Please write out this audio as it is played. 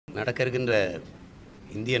நடக்க இருக்கின்ற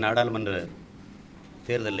இந்திய நாடாளுமன்ற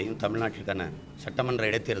தேர்தலையும் தமிழ்நாட்டிற்கான சட்டமன்ற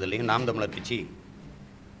இடைத்தேர்தலையும் நாம் தமிழர் கட்சி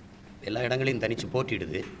எல்லா இடங்களையும் தனித்து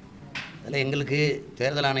போட்டிடுது. அதில் எங்களுக்கு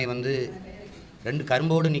தேர்தல் ஆணையம் வந்து 2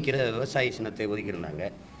 கரும்போடு நிற்கிற விவசாய சின்னத்தை ஒதுக்கியிருந்தாங்க.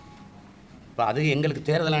 இப்போ அது எங்களுக்கு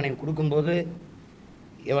தேர்தல் ஆணையம் கொடுக்கும்போது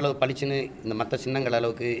எவ்வளோ பளிச்சுன்னு இந்த மற்ற சின்னங்கள்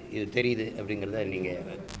அளவுக்கு இது தெரியுது அப்படிங்கிறத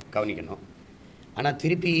நீங்கள் கவனிக்கணும். ஆனால்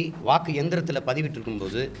திருப்பி வாக்கு எந்திரத்தில்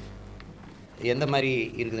பதிவிட்டிருக்கும்போது எந்த மாதிரி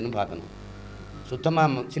இருக்குதுன்னு பார்க்கணும்.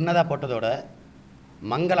 சுத்தமாக சின்னதாக போட்டதோட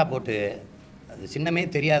மங்களாக போட்டு அது சின்னமே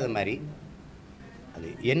தெரியாத மாதிரி, அது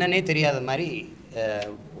என்னன்னே தெரியாத மாதிரி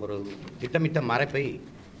ஒரு திட்டமிட்ட மறைப்பை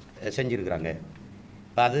செஞ்சுருக்கிறாங்க.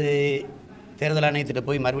 இப்போ அது தேர்தல் ஆணையத்திட்ட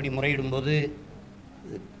போய் மறுபடியும் முறையிடும்போது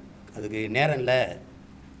அதுக்கு நேரம் இல்லை,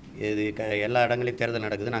 இது எல்லா இடங்களையும் தேர்தல்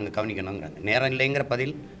நடக்குது, நாங்கள் கவனிக்கணுங்கிறாங்க. நேரம் இல்லைங்கிற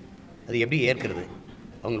பதில் அது எப்படி ஏற்கிறது?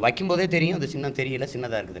 அவங்க வைக்கும்போதே தெரியும் அது சின்னம் தெரியல,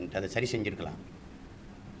 சின்னதாக இருக்குதுன்ட்டு அதை சரி செஞ்சுருக்கலாம்.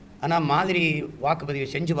 ஆனால் மாதிரி வாக்குப்பதிவை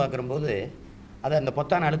செஞ்சு பார்க்குறம்போது அதை அந்த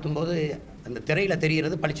பொத்தானை அழுத்தும்போது அந்த திரையில்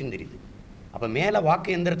தெரிகிறது பளிச்சுன்னு தெரியுது. அப்போ மேலே வாக்கு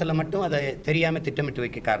எந்திரத்தில் மட்டும் அதை தெரியாமல் திட்டமிட்டு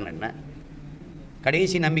வைக்க காரணம் என்ன?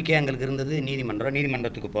 கடைசி நம்பிக்கை எங்களுக்கு இருந்தது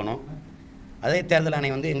நீதிமன்றத்துக்கு போனோம். அதே தேர்தல்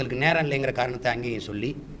ஆணையம் வந்து எங்களுக்கு நேரம் இல்லைங்கிற காரணத்தை அங்கேயும்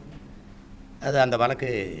சொல்லி அது அந்த வழக்கு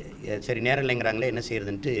சரி நேரம் இல்லைங்கிறாங்களே என்ன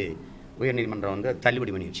செய்யறதுன்ட்டு உயர்நீதிமன்றம் வந்து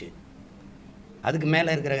தள்ளுபடி பண்ணிடுச்சு. அதுக்கு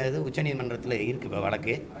மேலே இருக்கிற இது உச்சநீதிமன்றத்தில் இருக்குது. இப்போ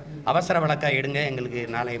வழக்கு அவசர வழக்காக எடுங்க, எங்களுக்கு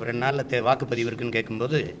நாளை 2 நாளில் வாக்குப்பதிவு இருக்குதுன்னு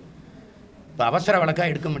கேட்கும்போது இப்போ அவசர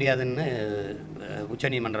வழக்காக எடுக்க முடியாதுன்னு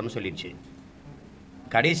உச்சநீதிமன்றம் சொல்லிடுச்சு.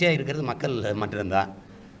 கடைசியாக இருக்கிறது மக்கள் மட்டும்தான்.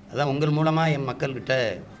 அதான் உங்கள் மூலமாக என் மக்கள்கிட்ட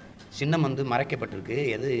சின்னம் வந்து மறைக்கப்பட்டிருக்கு.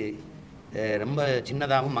 எது ரொம்ப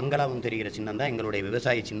சின்னதாகவும் மங்களாகவும் தெரிகிற சின்னம் தான் எங்களுடைய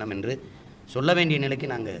விவசாய சின்னம் என்று சொல்ல வேண்டிய நிலைக்கு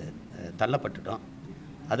நாங்கள் தள்ளப்பட்டுட்டோம்.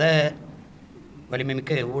 அதை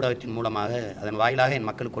வலிமைமிக்க ஊடகத்தின் மூலமாக அதன் வாயிலாக என்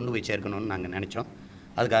மக்களுக்கு கொண்டு போய் சேர்க்கணும்னு நாங்கள் நினச்சோம்.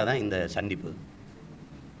 அதுக்காக தான் இந்த சந்திப்பு.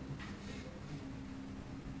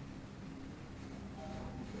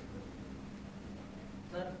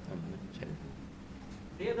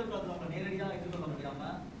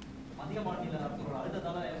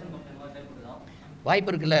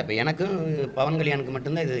 வாய்ப்பு இருக்குல்ல. இப்போ எனக்கும் பவன் கல்யாணுக்கு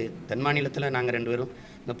மட்டும்தான் இது தென் மாநிலத்தில் நாங்கள் 2 பேரும்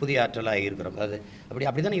இந்த புதிய ஆற்றலாக இருக்கிறோம். அது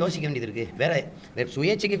அப்படி தானே யோசிக்க வேண்டியது இருக்குது. வேறு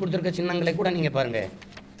சுயேட்சைக்கு கொடுத்துருக்க சின்னங்களை கூட நீங்கள் பாருங்கள்,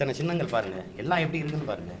 இத்தனை சின்னங்கள் பாருங்கள், எல்லாம் எப்படி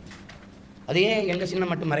இருக்குதுன்னு பாருங்கள். அதையே எங்கள்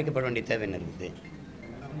சின்னம் மட்டும் மறைக்கப்பட வேண்டிய தேவை என்ன இருக்குது?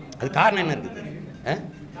 அது காரணம் என்ன இருக்குது?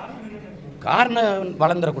 காரணம்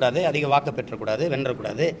வளர்ந்துடக்கூடாது, அதிக வாக்கு பெற்றக்கூடாது,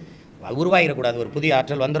 வென்றக்கூடாது, உருவாகிடக்கூடாது, ஒரு புதிய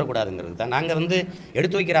ஆற்றல் வந்துடக்கூடாதுங்கிறது தான். நாங்கள் வந்து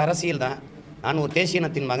எடுத்து வைக்கிற அரசியல் தான். நான் ஒரு தேசிய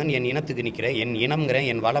இனத்தின் மகன், என் இனத்துக்கு நிற்கிறேன், என் இனம்ங்கிறேன்,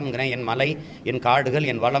 என் வளம்ங்கிறேன், என் மலை, என் காடுகள்,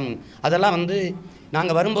 என் வளம், அதெல்லாம் வந்து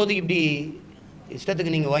நாங்கள் வரும்போது இப்படி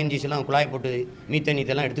இஷ்டத்துக்கு நீங்கள் ஓஎன்ஜிசிலாம் குழாய் போட்டு மீத்தேன்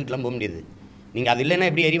இதெல்லாம் எடுத்துக்கிட்டுலாம் போக முடியாது. நீங்கள் அது இல்லைன்னா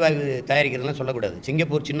எப்படி எரிவாயு தயாரிக்கிறதுலாம் சொல்லக்கூடாது.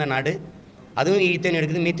 சிங்கப்பூர் சின்ன நாடு, அதுவும் ஈத்தேன்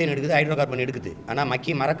எடுக்குது, மீத்தேன் எடுக்குது, ஹைட்ரோ கார்பன் எடுக்குது. ஆனால்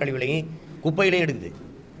மக்கி மரக்கழிவுலையும் குப்பையிலையும் எடுக்குது.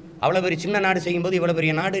 அவ்வளோ பெரிய சின்ன நாடு செய்யும்போது இவ்வளோ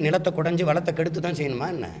பெரிய நாடு நிலத்தை குடைஞ்சி வளத்தை கெடுத்து தான் செய்யணுமா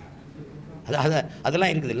என்ன?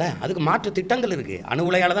 அதெல்லாம் இருக்குது இல்லை. அதுக்கு மாற்று திட்டங்கள் இருக்குது. அணு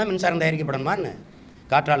உலையால் தான் மின்சாரம் தயாரிக்கப்படணுமா என்ன?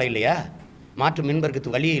 காற்றாலை இல்லையா? மாற்று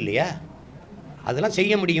மின்பெருக்கத்து வழியே இல்லையா? அதெல்லாம்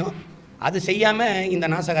செய்ய முடியும். அது செய்யாமல் இந்த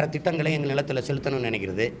நாசகார திட்டங்களை எங்கள் நிலத்தில் செலுத்தணும்னு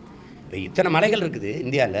நினைக்கிறது. இப்போ இத்தனை மலைகள் இருக்குது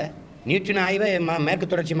இந்தியாவில், நியூட்ரின் ஆய்வை மேற்கு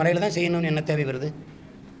தொடர்ச்சி மலையில் தான் செய்யணும்னு என்ன தேவை வருது?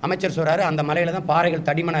 அமைச்சர் சொல்கிறாரு அந்த மலையில் தான் பாறைகள்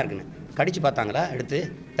தடிமனாக இருக்குன்னு. கடித்து பார்த்தாங்களா? எடுத்து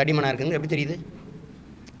தடிமனாக இருக்குன்னு எப்படி தெரியுது?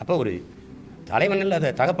 அப்போ ஒரு தலைவன் இல்லாத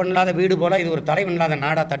தகப்பன் இல்லாத வீடு போல் இது ஒரு தலைவன் இல்லாத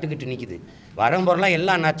நாடாக தட்டுக்கிட்டு நிற்கிது. வரும்போதெல்லாம்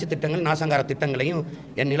எல்லா நச்சு திட்டங்கள் நாசங்கார திட்டங்களையும்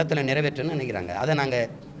என் நிலத்தில் நிறைவேற்றணும்னு நினைக்கிறாங்க. அதை நாங்கள்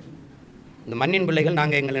இந்த மண்ணின் பிள்ளைகள்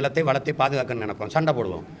நாங்கள் எங்கள் நிலத்தை வளத்தை பாதுகாக்கணும்னு நினைப்போம், சண்டை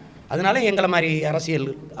போடுவோம். அதனால எங்களை மாதிரி அரசியல்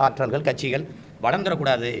ஆற்றல்கள் கட்சிகள்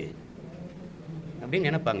வளர்ந்துடக்கூடாது அப்படின்னு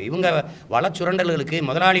நினைப்பாங்க. இவங்க வளச்சுரண்டல்களுக்கு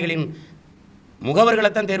முதலாளிகளின்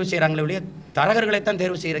முகவர்களைத்தான் தேர்வு செய்கிறாங்களே ஒழிய தரகர்களைத்தான்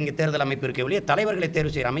தேர்வு செய்கிற இங்கே தேர்தல் அமைப்பு இருக்க ஒழிய தலைவர்களை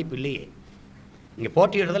தேர்வு செய்கிற அமைப்பு இல்லையே. இங்கே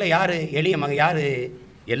போட்டியிடுறதுல யார் எளிய யார்?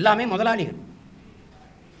 எல்லாமே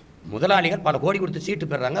முதலாளிகள் பல கோடி கொடுத்து சீட்டு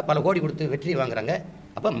பெறுறாங்க, பல கோடி கொடுத்து வெற்றி வாங்குறாங்க.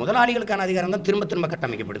 அப்போ முதலாளிகளுக்கான அதிகாரம் தான் திரும்ப திரும்ப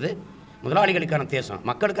கட்டமைக்கப்படுது. முதலாளிகளுக்கான தேசம்,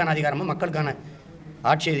 மக்களுக்கான அதிகாரமும் மக்களுக்கான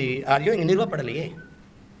ஆட்சி அதிகாரம் இங்கே நிறுவப்படலையே.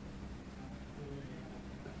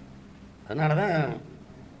 அதனால தான்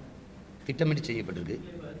திட்டமிட்டு செய்யப்பட்டிருக்கு.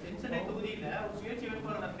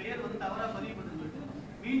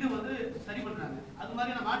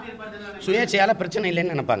 சுயேட்சையால் பிரச்சனை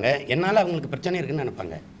இல்லைன்னு நினைப்பாங்க, என்னால் அவங்களுக்கு பிரச்சனை இருக்குன்னு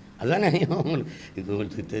நினைப்பாங்க. அதுதானே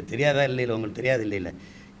உங்களுக்கு தெரியாதா இல்லை, உங்களுக்கு தெரியாது இல்லை.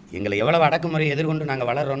 எங்களை எவ்வளோ அடக்குமுறை எதிர்கொண்டு நாங்கள்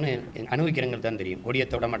வளர்றோன்னு அனுபவிக்கிறவங்களுக்கு தான் தெரியும்.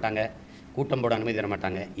 கொடியத்தை விட மாட்டாங்க, கூட்டம் போட அனுமதி தர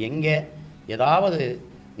மாட்டாங்க. எங்கே ஏதாவது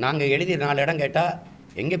நாங்கள் எழுதி 4 இடம் கேட்டால்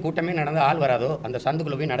எங்கே கூட்டமே நடந்தால் ஆள் வராதோ அந்த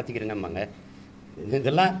சந்துக்குள்ளே போய் நடத்திக்கிறேங்கம்பாங்க.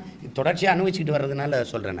 இதெல்லாம் தொடர்ச்சியாக அனுபவிச்சுக்கிட்டு வர்றதுனால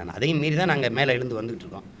சொல்கிறேன் நான். அதையும் மீறி தான் நாங்கள் மேலே எழுந்து வந்துக்கிட்டு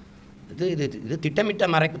இருக்கோம். இது திட்டமிட்ட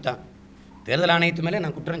மறைப்பு தான். தேர்தல் ஆணையத்து மேலே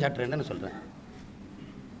நான் குற்றம் சாட்டுறேன்னு நான் சொல்கிறேன்.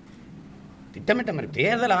 திட்டமிட்ட மாதிரி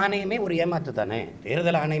தேர்தல் ஆணையமே ஒரு ஏமாற்று தானே,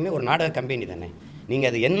 தேர்தல் ஆணையமே ஒரு நாடக கம்பெனி தானே. நீங்கள்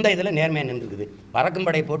அது எந்த இதில் நேர்மையாக நின்றுருக்குது? பறக்கும்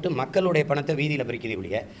படை போட்டு மக்களுடைய பணத்தை வீதியில் பறிக்கிறது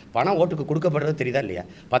இப்படியே பணம் ஓட்டுக்கு கொடுக்கப்படுறது தெரியுதா இல்லையா?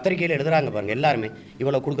 பத்திரிகையில் எழுதுறாங்க பாருங்கள் எல்லாருமே,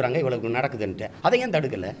 இவ்வளோ கொடுக்குறாங்க இவ்வளோ நடக்குதுன்ட்டு. அதை ஏன்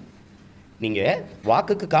தடுக்கலை? நீங்கள்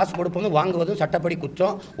வாக்குக்கு காசு கொடுப்பதும் வாங்குவதும் சட்டப்படி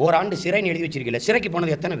குற்றம், ஓராண்டு சிறைன்னு எழுதி வச்சிருக்கீங்க. சிறைக்கு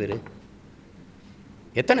போனது எத்தனை பேர்?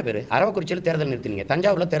 எத்தனை பேர்? அரவக்குறிச்சியில் தேர்தல் நிறுத்தினீங்க,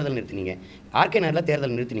 தஞ்சாவூரில் தேர்தல் நிறுத்தினீங்க, ஆர்கே நகரில்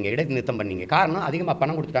தேர்தல் நிறுத்தினீங்க, இடைத்து நிறுத்தம் பண்ணீங்க. காரணம் அதிகமாக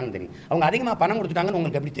பணம் கொடுத்துட்டாங்கன்னு தெரியும். அவங்க அதிகமாக பணம் கொடுத்துட்டாங்கன்னு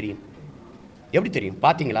உங்களுக்கு எப்படி தெரியும்? எப்படி தெரியும்?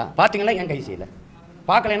 பார்த்தீங்களா? ஏன் கை செய்யலை?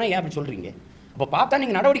 பார்க்கலைன்னா ஏன் அப்படி சொல்கிறீங்க? அப்போ பார்த்தா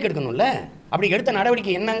நீங்கள் நடவடிக்கை எடுக்கணும்ல. அப்படி எடுத்த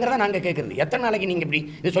நடவடிக்கை என்னங்கிறத நாங்கள் கேட்குறது. எத்தனை நாளைக்கு நீங்கள் இப்படி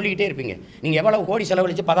இது சொல்லிக்கிட்டே இருப்பீங்க? நீங்கள் எவ்வளோ கோடி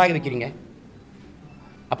செலவழித்து பதாகை வைக்கிறீங்க?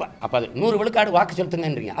 அப்போ அது 100 விழுக்காடு வாக்கு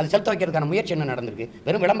செலுத்துங்கன்றீங்க. அது செலுத்த வைக்கிறதுக்கான முயற்சி என்ன நடந்திருக்கு?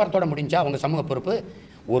 வெறும் விளம்பரத்தோட முடிஞ்சா அவங்க சமூக பொறுப்பு?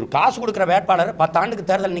 ஒரு காசு கொடுக்குற வேட்பாளர் 10 ஆண்டுக்கு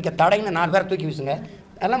தேர்தல் நிற்க தடைன்னு 4 பேரை தூக்கி வீசுங்க,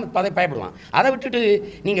 எல்லாம் பயப்படுவான். அதை விட்டுட்டு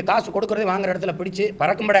நீங்கள் காசு கொடுக்குறது வாங்குற இடத்துல பிடிச்சி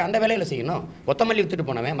பறக்கும்படை அந்த வேலையில் செய்யணும். கொத்தமல்லி விற்றுட்டு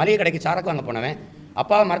போனவன், மளிகை கடைக்கு சரக்கு வாங்க போனவன்,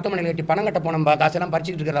 அப்பாவை மருத்துவமனையில் கட்டி பணம் கட்ட போன காசெல்லாம்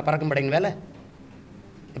பறிச்சுக்கிட்டு இருக்கிற பறக்கும்படைங்க வேலை.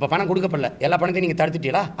 இப்போ பணம் கொடுக்கப்படல, எல்லா பணத்தையும் நீங்கள்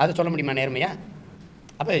தடுத்துட்டீங்களா? அதை சொல்ல முடியுமா நேர்மையா?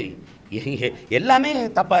 அப்போ எல்லாமே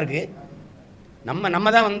தப்பாக இருக்குது.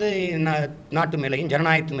 நம்ம தான் வந்து நாட்டு மேலேயும்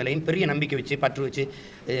ஜனநாயகத்து மேலேயும் பெரிய நம்பிக்கை வச்சு பற்று வச்சு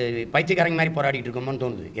பைத்தியக்காரங்க மாதிரி போராடிட்டு இருக்கோமோன்னு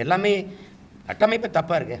தோணுது. எல்லாமே கட்டமைப்பு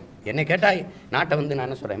தப்பாக இருக்கு. என்னை கேட்டால் நாட்டை வந்து நான்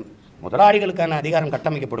என்ன சொல்கிறேன், முதலாளிகளுக்கான அதிகாரம்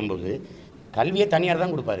கட்டமைக்கப்படும் போது கல்வியை தனியார்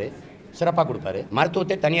தான் கொடுப்பாரு, சிறப்பாக கொடுப்பாரு.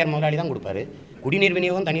 மருத்துவத்தை தனியார் முதலாளி தான் கொடுப்பாரு. குடிநீர்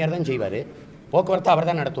விநியோகம் தனியார் தான் செய்வார். போக்குவரத்து அவர்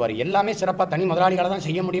தான் நடத்துவார். எல்லாமே சிறப்பாக தனி முதலாளிகளாக தான்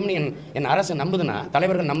செய்ய முடியும்னு என் அரசு நம்புதுன்னா,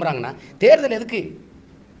 தலைவர்கள் நம்புகிறாங்கன்னா, தேர்தல் எதுக்கு?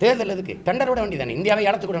 டெண்டர் விட வேண்டியதானே? இந்தியாவை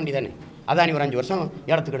ஏலத்துக்கு விட வேண்டியதானே? அதானி ஒரு 5 வருஷம்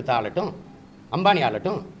ஏலத்துக்கு எடுத்து ஆளட்டும், அம்பானி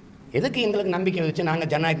ஆளட்டும். எதுக்கு எங்களுக்கு நம்பிக்கை வச்சு நாங்கள்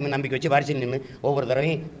ஜனநாயக நம்பிக்கை வச்சு வரிசையில் நின்று ஒவ்வொரு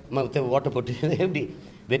தடவையும் ஓட்டு போட்டு எப்படி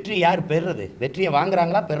வெற்றி யார் பெறுறது? வெற்றியை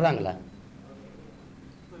வாங்குறாங்களா பெறுறாங்களா?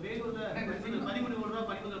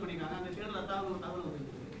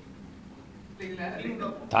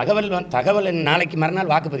 தகவல் நாளைக்கு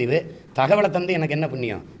மறுநாள் வாக்குப்பதிவு. தகவலை தந்து எனக்கு என்ன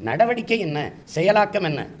புண்ணியம்? நடவடிக்கை என்ன? செயலாக்கம்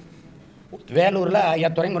என்ன? வேலூரில் ஐயா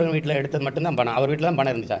துரைமுருகன் வீட்டில் எடுத்தது மட்டும்தான் பணம். அவர் வீட்டில் தான்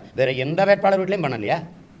பணம் இருந்துச்சா? வேறு எந்த வேட்பாளர் வீட்லேயும் பணம் இல்லையா?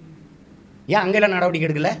 ஏன் அங்கெல்லாம் நடவடிக்கை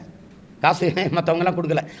எடுக்கலை? காசு மற்றவங்களாம்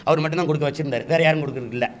கொடுக்கல, அவர் மட்டும்தான் கொடுக்க வச்சுருந்தார். வேறு யாரும்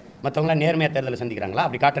கொடுக்குறது இல்லை. மற்றவங்களாம் நேர்மையாக தேர்தலை சந்திக்கிறாங்களா?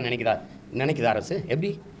 அப்படி காட்ட நினைக்குதா அரசு?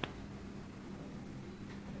 எப்படி?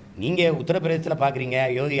 நீங்கள் உத்தரப்பிரதேசத்தில் பார்க்குறீங்க,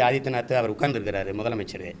 யோகி ஆதித்யநாத் அவர் உட்கார்ந்துருக்கிறாரு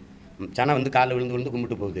முதலமைச்சர். சனம் வந்து காலில் விழுந்து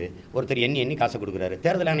கும்பிட்டு போகுது. ஒருத்தர் எண்ணி காசை கொடுக்குறாரு.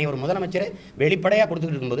 தேர்தல் ஆணையம் ஒரு முதலமைச்சர் வெளிப்படையாக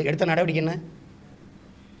கொடுத்துக்கிட்டு இருக்கும்போது எடுத்த நடவடிக்கை என்ன?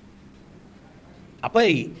 அப்போ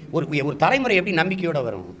ஒரு தலைமுறை எப்படி நம்பிக்கையோடு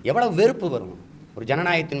வரும்? எவ்வளோ வெறுப்பு வரும்? ஒரு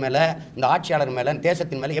ஜனநாயகத்தின் மேலே, இந்த ஆட்சியாளர் மேலே,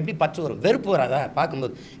 தேசத்தின் மேலே எப்படி பற்று வரும்? வெறுப்பு வராதா?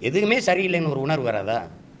 பார்க்கும்போது எதுவுமே சரியில்லைன்னு ஒரு உணர்வு வராதா?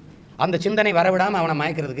 அந்த சிந்தனை வரவிடாமல் அவனை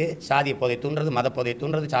மயக்கிறதுக்கு சாதிய போதை தூண்டுறது, மத போதை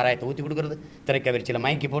தூண்டுறது, சாராயத்தை ஊற்றி கொடுக்குறது, திரைக்கவர்ச்சியில்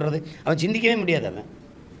மயக்கி போடுறது, அவன் சிந்திக்கவே முடியாது. அவன்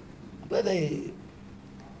அப்போ அது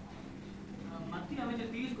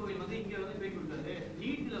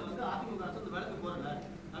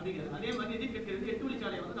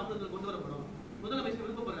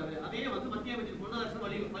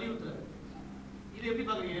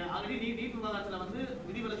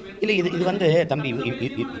இல்லை. இது வந்து தம்பி,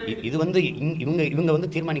 இது வந்து இவங்க வந்து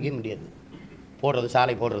தீர்மானிக்கவே முடியாது. போடுறது,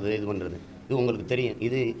 சாலை போடுறது, இது பண்ணுறது, இது உங்களுக்கு தெரியும்.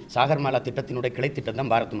 இது சாகர்மாலா திட்டத்தினுடைய கிளை திட்டம்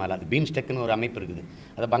தான் பாரத் மாலா. அது பீம்ஸ்டெக்னு ஒரு அமைப்பு இருக்குது.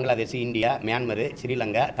 அது Bangladesh, India, Myanmar,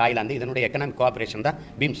 Sri Lanka, Thailand, இதனுடைய எக்கனாமிக் கோஆப்ரேஷன் தான்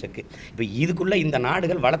பீம்ஸ்டெக். இப்போ இதுக்குள்ளே இந்த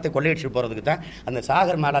நாடுகள் வளத்தை கொள்ளையடிச்சு போகிறதுக்கு தான் அந்த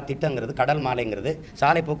சாகர்மாலா திட்டங்கிறது. கடல் மாலைங்கிறது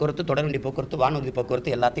சாலை போக்குவரத்து, தொடர்வண்டி போக்குவரத்து, வானூர்தி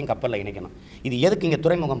போக்குவரத்து எல்லாத்தையும் கப்பலில் இணைக்கணும். இது எதுக்கு இங்கே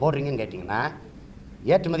துறைமுகம் போடுறீங்கன்னு கேட்டிங்கன்னா,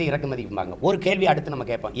 ஏற்றுமதி இறக்குமதிப்பாங்க. ஒரு கேள்வி அடுத்து நம்ம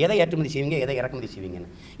கேட்போம், எதை ஏற்றுமதி செய்வீங்க, எதை இறக்குமதி செய்வீங்கன்னு.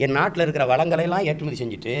 என் நாட்டில் இருக்கிற வளங்களையெல்லாம் ஏற்றுமதி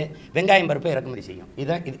செஞ்சுட்டு வெங்காயம் பருப்பை இறக்குமதி செய்யும்.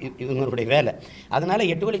 இதுதான் இவங்களுடைய வேலை. அதனால்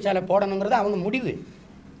 8 வழிச்சாலை போடணுங்கிறது அவங்க முடிவு.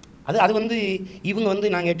 அது வந்து இவங்க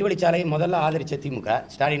வந்து நாங்கள் 8 வழிச்சாலையை முதல்ல ஆதரித்த திமுக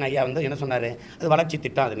ஸ்டாலின் ஐயா வந்து என்ன சொன்னார்? அது வளர்ச்சி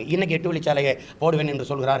திட்டம். அது இன்றைக்கி 8 வழிச்சாலையை போடுவேன்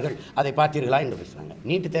என்று சொல்கிறார்கள். அதை பார்த்தீர்களா என்று பேசுகிறாங்க.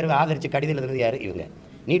 நீட்டு தேர்வை ஆதரித்து கடிதம் எழுதுறது யார்? இவங்க.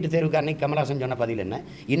 நீட்டு தேர்வுக்கு அன்னைக்கு கமலஹாசன் சொன்ன பதில் என்ன?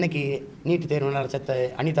 இன்றைக்கி நீட்டு தேர்வு நடத்த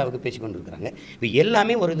அனிதாவுக்கு பேசி கொண்டு இருக்கிறாங்க. இப்போ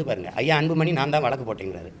எல்லாமே ஒரு இது பாருங்கள். ஐயா அன்புமணி நான் தான் வழக்கு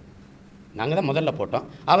போட்டேங்கிறாரு. நாங்கள் தான் முதல்ல போட்டோம்.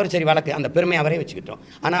 அவர் சரி வழக்கு, அந்த பெருமை அவரே வச்சுக்கிட்டோம்.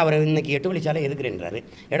 ஆனால் அவர் இன்றைக்கி 8 வழிச்சாலை எதுக்குறேன்றாரு.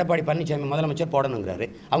 எடப்பாடி பழனிசாமி முதலமைச்சர் போடணுங்கிறாரு.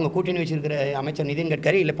 அவங்க கூட்டணி வச்சிருக்கிற அமைச்சர் நிதின்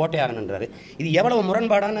கட்கரி இல்லை போட்டே ஆகணுன்றாரு. இது எவ்வளவு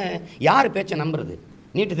முரண்பாடான, யார் பேச்சை நம்புறது?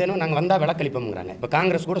 நீட்டு தேர்வு நாங்கள் வந்தால் விளக்களிப்போங்கிறாங்க. இப்போ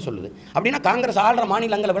காங்கிரஸ் கூட சொல்லுது. அப்படின்னா காங்கிரஸ் ஆள்ற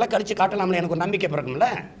மாநிலங்களை விளக்கழித்து காட்டலாம்ல, எனக்கு ஒரு நம்பிக்கை பிறக்கும்ல.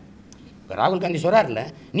 ராகுல் காந்தி சொல்கிறார்ல,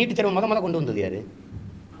 நீட்டு தேர்வு முத கொண்டு வந்தது யார்?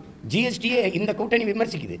 ஜிஎஸ்டியே இந்த கூட்டணி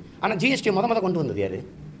விமர்சிக்குது. ஆனால் ஜிஎஸ்டியை முத கொண்டு வந்தது யார்?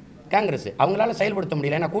 காங்கிரஸ். அவங்களால செயல்படுத்த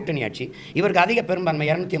முடியல, ஏன்னா கூட்டணி ஆட்சி. இவருக்கு அதிக பெரும்பான்மை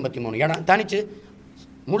 283 இடம் தனிச்சு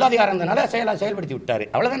மூலாதிகாரம் இருந்தனால செயல்படுத்தி விட்டார்.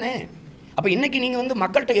 அவ்வளோதானே. அப்போ இன்றைக்கி நீங்கள் வந்து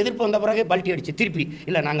மக்கள்கிட்ட எதிர்ப்பு வந்த பிறகு பல்ட்டி அடிச்சு திருப்பி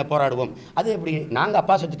இல்லை நாங்கள் போராடுவோம். அது எப்படி நாங்கள்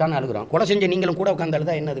அப்பா செத்துட்டான்னு அழுகிறோம், கொலை செஞ்ச நீங்களும் கூட உட்காந்து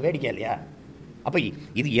அழுதா என்னது வேடிக்கை இல்லையா? அப்போ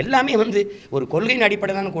இது எல்லாமே வந்து ஒரு கொள்கையின்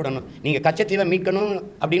அடிப்படை தானே கூடணும். நீங்கள் கச்சத்தீவை மீட்கணும்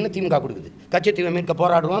அப்படின்னு திமுக கொடுக்குது, கச்சத்தீவை மீட்க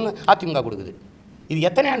போராடுவோம்னு அதிமுக கொடுக்குது. இது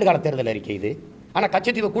எத்தனை ஆண்டு கால தேர்தல் அறிக்கை இது? ஆனால்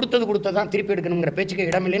கச்சத்தீவை கொடுத்தது தான் திருப்பி எடுக்கணுங்கிற பேச்சுக்கு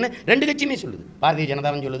இடமில்லைன்னு ரெண்டு கட்சியுமே சொல்லுது. பாரதிய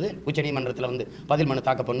ஜனதாவும் சொல்லுது, உச்சநீதிமன்றத்தில் வந்து பதில் மனு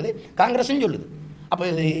தாக்கல் பண்ணுது, காங்கிரஸும் சொல்லுது. அப்போ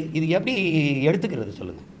இது எப்படி எடுத்துக்கிறது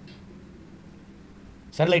சொல்லுங்கள்?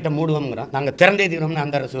 ஸ்டெர்லைட்டை மூடுவோம்ங்கிறோம், நாங்கள் திறந்தே தீவிரம்னு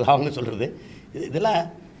அந்த அரசு அவங்க சொல்கிறது. இதெல்லாம்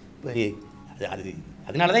அது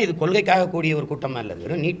அதனால தான் இது கொள்கைக்காக கூடிய ஒரு கூட்டமாக இல்லை,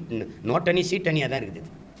 வெறும் நோட்டணி சீட்டணியாக தான் இருக்குது.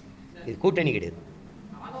 இது கூட்டணி கிடையாது.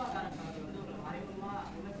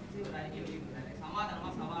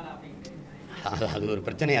 அது ஒரு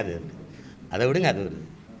பிரச்சனையாது, அதை விடுங்க. அது ஒரு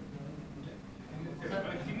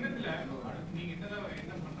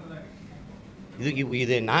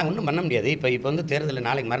இது நான் ஒன்றும் பண்ண முடியாது. இப்போ வந்து தேர்தலில்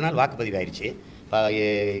நாளைக்கு மறுநாள் வாக்குப்பதிவு ஆயிடுச்சு. இப்போ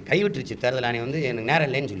கைவிட்டுருச்சு தேர்தல் ஆணையம் வந்து எனக்கு நேரம்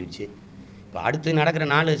இல்லைன்னு சொல்லிடுச்சு. இப்போ அடுத்து நடக்கிற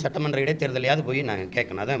 4 சட்டமன்ற இடைத்தேர்தலையாவது போய் நான்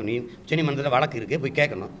கேட்கணும். அதான் உச்சநீதிமன்றத்தில் வழக்கு இருக்குது, போய்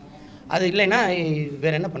கேட்கணும். அது இல்லைன்னா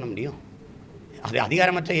வேறு என்ன பண்ண முடியும்? அது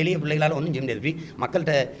அதிகாரமற்ற எளிய பிள்ளைகளால் ஒன்றும் செய்ய முடியாது.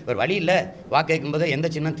 மக்கள்கிட்ட ஒரு வழி இல்லை, வாக்கு கேட்கும்போது எந்த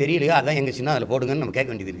சின்னம் தெரியலையோ அதான் எங்கள் சின்னம், அதில் போடுங்கன்னு நம்ம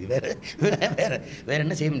கேட்க வேண்டியது இருக்குது. வேறு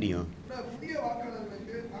என்ன செய்ய முடியும்?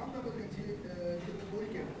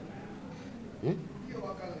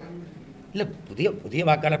 இல்லை, புதிய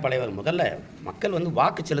வாக்காளர் பழையவர் முதல்ல மக்கள் வந்து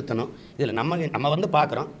வாக்கு செலுத்தணும். இதில் நம்ம வந்து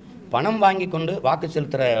பார்க்குறோம், பணம் வாங்கி கொண்டு வாக்கு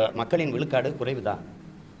செலுத்துகிற மக்களின் விழுக்காடு குறைவு தான்.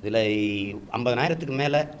 இதில் 50,000க்கு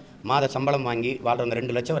மேலே மாத சம்பளம் வாங்கி வாழ்கிற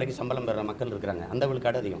 2 லட்சம் வரைக்கும் சம்பளம் பெறுற மக்கள் இருக்கிறாங்க, அந்த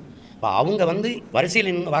விழுக்காடு அதிகம். இப்போ அவங்க வந்து வரிசையில்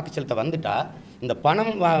நின்று வாக்கு செலுத்த வந்துட்டால் இந்த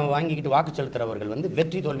பணம் வாங்கிக்கிட்டு வாக்கு செலுத்துகிறவர்கள் வந்து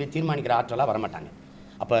வெற்றி தோல்வியை தீர்மானிக்கிற ஆற்றலாக வரமாட்டாங்க.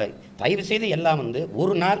 அப்போ தயவு செய்து எல்லாம் வந்து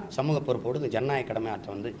ஒரு நாள் சமூக பொறுப்போடு இந்த ஜனநாயக கடமை ஆற்ற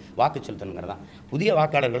வந்து வாக்கு செலுத்தணுங்கிறது தான். புதிய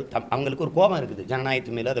வாக்காளர்கள் அவங்களுக்கு ஒரு கோபம் இருக்குது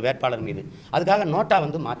ஜனநாயகத்து மீது, அது வேட்பாளர் மீது. அதுக்காக நோட்டா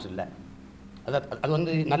வந்து மாற்றில்லை. அது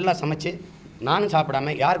வந்து நல்லா சமைச்சு நானும்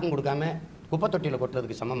சாப்பிடாம யாருக்கும் கொடுக்காம குப்பை தொட்டியில்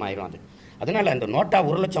கொட்டுறதுக்கு சமம் ஆயிரும் அது. அதனால் அந்த நோட்டா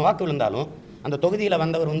 1 லட்சம் வாக்கு விழுந்தாலும் அந்த தொகுதியில்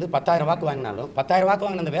வந்தவர் வந்து 10,000 வாக்கு வாங்கினாலும் 10,000 வாக்கு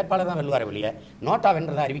வாங்கின அந்த வேட்பாளர் தான் வெல்வார் வெளியே, நோட்டா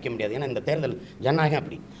வென்றதை அறிவிக்க முடியாது. ஏன்னா இந்த தேர்தல் ஜனநாயகம்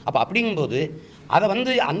அப்படி. அப்போ அப்படிங்கும்போது அதை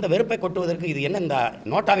வந்து அந்த வெறுப்பை கொட்டுவதற்கு இது என்ன, இந்த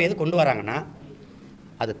நோட்டாவை எது கொண்டு வராங்கன்னா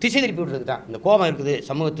அது திசை திருப்பி விடுறது தான். இந்த கோபம் இருக்குது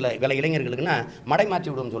சமூகத்தில் விலை இளைஞர்களுக்குன்னா மடை மாற்றி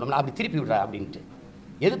விடுவோம்னு சொல்லணும்னா அப்படி திருப்பி விடுறா அப்படின்ட்டு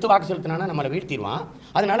எதிர்த்து வாக்கு செலுத்தினானா நம்மளை வீழ்த்திடுவான்,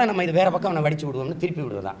 அதனால் நம்ம இது வேறு பக்கம் அவனை வடித்து விடுவோம்னு திருப்பி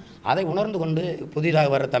விடுறது தான். அதை உணர்ந்து கொண்டு புதிதாக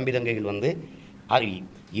வர தம்பி தங்கைகள் வந்து அது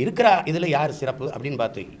இருக்கிற இதில் யார் சிறப்பு அப்படின்னு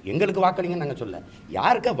பார்த்து எங்களுக்கு வாக்களிங்கன்னு நாங்கள் சொல்ல,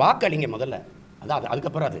 யாருக்கு வாக்களிங்க முதல்ல,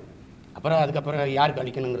 அதுக்கப்புறம் யாருக்கு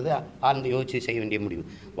அளிக்கணுங்கிறது ஆழ்ந்து யோசித்து செய்ய வேண்டிய முடிவு.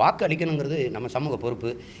 வாக்கு அளிக்கணுங்கிறது நம்ம சமூக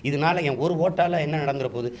பொறுப்பு. இதனால் என் ஒரு ஓட்டால் என்ன நடந்துற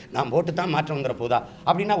போகுது, நான் ஓட்டு தான் மாற்றம் வந்துட போதா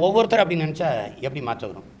அப்படின்னா ஒவ்வொருத்தரும் அப்படி நினச்சா எப்படி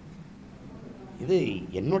மாற்றம் வரும்? இது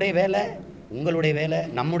என்னுடைய வேலை, உங்களுடைய வேலை,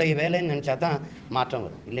 நம்முடைய வேலைன்னு நினச்சா தான் மாற்றம்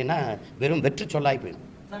வரும். இல்லைன்னா வெறும் வெற்றி சொல்லாய் போயிடும்.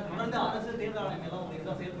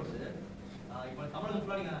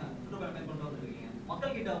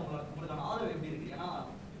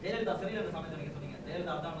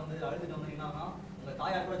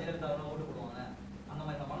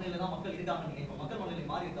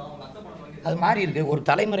 அது மாறி இருக்கு. ஒரு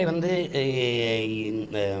தலைமுறை வந்து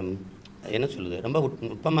என்ன சொல்லுது, ரொம்ப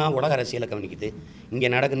நுட்பமாக உலக அரசியலை கவனிக்குது.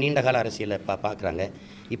 இங்கே நடக்க நீண்ட கால அரசியலை பார்க்குறாங்க.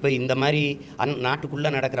 இப்போ இந்த மாதிரி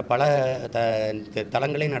நாட்டுக்குள்ளே நடக்கிற பல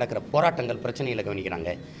தளங்களே நடக்கிற போராட்டங்கள் பிரச்சனைகளை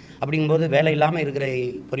கவனிக்கிறாங்க. அப்படிங்கும்போது வேலை இல்லாமல் இருக்கிற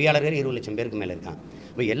பொறியாளர்கள் 20 லட்சம் பேருக்கு மேலே இருக்கான்.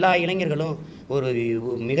 இப்போ எல்லா இளைஞர்களும் ஒரு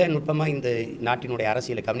மிக நுட்பமாக இந்த நாட்டினுடைய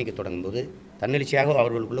அரசியலை கவனிக்க தொடங்கும்போது தன்னெழுச்சியாக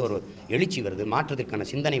அவர்களுக்குள்ள ஒரு எழுச்சி வருது, மாற்றத்திற்கான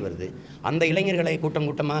சிந்தனை வருது. அந்த இளைஞர்களை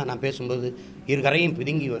கூட்டமாக நான் பேசும்போது இருகரையும்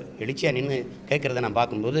பிதுங்கி எழுச்சியாக நின்று கேட்குறத நான்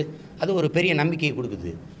பார்க்கும்போது அது ஒரு பெரிய நம்பிக்கையை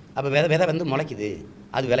கொடுக்குது. அப்போ விதை வந்து முளைக்குது,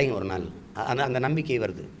 அது விளையும் ஒரு நாள், அந்த நம்பிக்கை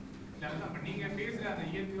வருது.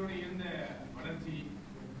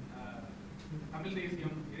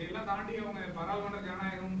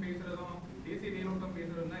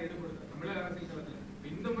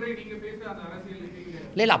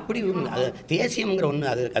 இல்லை அப்படி அது தேசியம்ங்கிற ஒன்று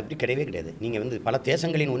அது அப்படி கிடையவே கிடையாது. நீங்கள் வந்து பல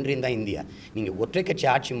தேசங்களின் ஒன்றியம் தான் இந்தியா. நீங்கள் ஒற்றை கட்சி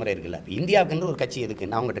ஆட்சி முறை இருக்குல்ல, இந்தியாவுக்குன்ற ஒரு கட்சி எதுக்கு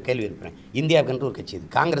நான் உங்கள்கிட்ட கேள்வி இருப்பேன். இந்தியாவுக்குன்ற ஒரு கட்சி இது,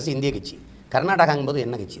 காங்கிரஸ் இந்திய கட்சி. கர்நாடகாங்கும்போது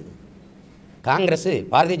என்ன கட்சி இது? காங்கிரஸ்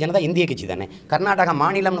பாரதிய ஜனதா இந்திய கட்சி தானே. கர்நாடகா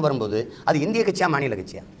மாநிலம்னு வரும்போது அது இந்திய கட்சியா மாநில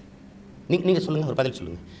கட்சியா? நீங்கள் சொல்லுங்கள், ஒரு பதில்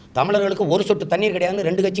சொல்லுங்கள். தமிழர்களுக்கு ஒரு சொட்டு தண்ணீர் கிடையாதுன்னு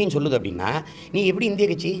 2 கட்சியும் சொல்லுது அப்படின்னா நீ எப்படி இந்திய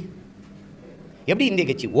கட்சி? எப்படி இந்திய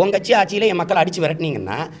கட்சி? உன் கட்சி ஆட்சியில் என் மக்களை அடித்து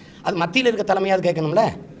விரட்டினீங்கன்னா அது மத்தியில் இருக்க தலைமையாவது கேட்கணும்ல.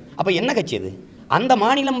 அப்போ என்ன கட்சி அது? அந்த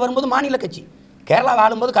மாநிலம் வரும்போது மாநில கட்சி. கேரளா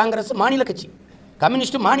ஆளும்போது காங்கிரஸ் மாநில கட்சி,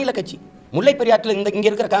 கம்யூனிஸ்ட்டு மாநில கட்சி. முல்லை பெரியாற்றில் இங்கே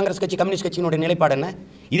இருக்கிற காங்கிரஸ் கட்சி கம்யூனிஸ்ட் கட்சியினுடைய நிலைப்பாடு என்ன?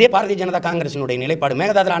 இதே பாரதிய ஜனதா காங்கிரசினுடைய நிலைப்பாடு.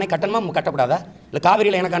 மேகதாதுல அணை கட்டணமா கட்டக்கூடாதா? இல்லை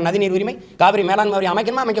காவிரியில் எனக்கு நதிநீர் உரிமை, காவிரி மேலாண்மை வாரியம்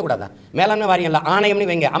அமைக்கணுமா அமைக்கக்கூடாதா? மேலாண்மை வாரியம் இல்லை, ஆணையம்னு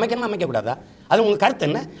வைங்க, அமைக்கணுமா அமைக்கக்கூடாதா? அது உங்கள் கருத்து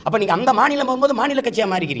என்ன? அப்போ நீங்கள் அந்த மாநிலம் போகும்போது மாநில கட்சியாக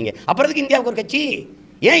மாறிக்கிறீங்க. அப்புறத்துக்கு இந்தியாவுக்கு ஒரு கட்சி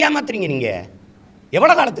ஏன் ஏமாத்துறீங்க நீங்கள்?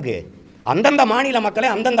 எவ்வளோ காலத்துக்கு? அந்தந்த மாநில மக்களை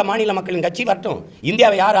அந்தந்த மாநில மக்களின் கட்சி வரட்டும்.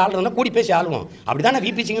 இந்தியாவை யார் ஆளுறதுனா கூடி பேசி ஆளுவோம். அப்படி தானே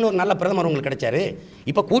விபி சிங்னு ஒரு நல்ல பிரதமர் உங்களுக்கு கிடைச்சாரு.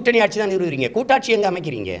 இப்போ கூட்டணி ஆட்சி தான் நிறுவுறீங்க. கூட்டாட்சி எங்கே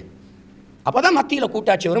அமைக்கிறீங்க? அப்போ தான் மத்தியில்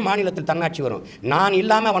கூட்டாட்சி வரும், மாநிலத்தில் தன்னாட்சி வரும். நான்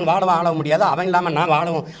இல்லாமல் அவன் வாழவும் ஆள முடியாது, அவன் இல்லாமல் நான்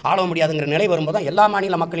ஆள முடியாதுங்கிற நிலை வரும்போது தான் எல்லா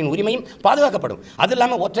மாநில மக்களின் உரிமையும் பாதுகாக்கப்படும். அது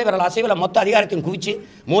இல்லாமல் ஒற்றை விரல் அசைவில் மொத்த அதிகாரத்தையும் குவிச்சு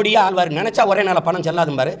மோடியே ஆழ்வார், நினச்சா ஒரே நாளில் பணம்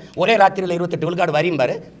செல்லாதும்பாரு, ஒரே ராத்திரியில் 28 விழுக்காடு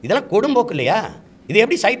வரியும்பாரு. இதெல்லாம் கொடும்போக்கு இல்லையா? இது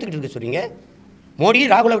எப்படி சைத்துக்கிட்டு இருக்கு சொல்றீங்க? மோடி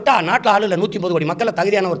ராகுலை விட்டா நாட்டில் ஆளு இல்லை, 130 கோடி மக்களை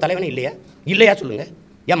தகுதியான ஒரு தலைவனே இல்லையா சொல்லுங்கள்.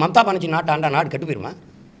 ஏன் மம்தா பானர்ஜி நாட்டை ஆண்டா நாடு கெட்டு போயிருமா?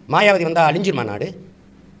 மாயாவதி வந்தால் அழிஞ்சிருமா நாடு?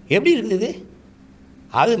 எப்படி இருக்குது இது?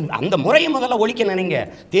 அது அந்த முறையை முதல்ல ஒழிக்க நினைங்க.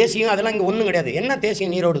 தேசியம் அதெல்லாம் இங்கே ஒன்றும் கிடையாது. என்ன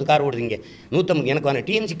தேசியம்? நீர் ஓடுது, கார் ஓடுதுங்க. 150 எனக்கு வந்து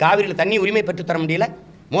டிஎம்சி காவிரியில் தண்ணி உரிமை பெற்று தர முடியல.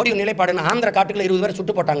 மோடியோட நிலைப்பாடு என்ன? ஆந்திர காட்டுக்குள்ள 20 பேர்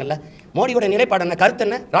சுட்டு போட்டாங்கல்ல. மோடியோட நிலைப்பாடு என்ன? கருத்து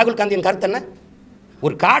என்ன? ராகுல் காந்தியின் கருத்து என்ன?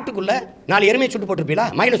 ஒரு காட்டுக்குள்ளே 4 எருமையை சுட்டு போட்டிருப்பீங்களா?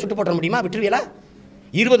 மயிலை சுட்டு போட்ட முடியுமா? விட்டுருவீங்களா?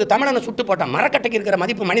 20 தமிழனை சுட்டு போட்டான். மரக்கட்டைக்கு இருக்கிற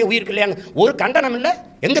மதிப்பு மனித உயிருக்கு இல்லையான்னு ஒரு கண்டனம் இல்லை.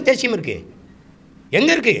 எங்கே தேசியம் இருக்குது?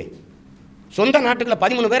 எங்கே இருக்குது? சொந்த நாட்டுக்குள்ள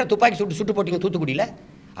 13 பேரை துப்பாக்கி சுட்டு போட்டிங்க தூத்துக்குடியில்.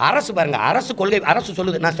 அரசு பாருங்கள், அரசு கொள்கை, அரசு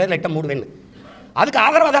சொல்லுது நான் ஸ்டேட் லைட்டாக மூடுவேன்னு. அதுக்கு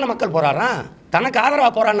ஆதரவாக தானே மக்கள் போராடுறான். தனக்கு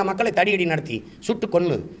ஆதரவாக போராடின மக்களை தடியடி நடத்தி சுட்டு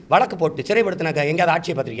கொன்று வழக்கு போட்டு சிறைப்படுத்தின எங்கேயாவது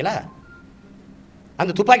ஆட்சியை பார்த்துருக்கீங்களா?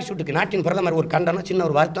 அந்த துப்பாக்கி சூட்டுக்கு நாட்டின் பிரதமர் ஒரு கண்டனம், சின்ன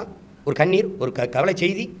ஒரு வருத்தம், ஒரு கண்ணீர், ஒரு கவலை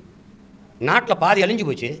செய்தி. நாட்டில் பாதி அழிஞ்சு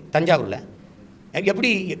போச்சு தஞ்சாவூரில். எப்படி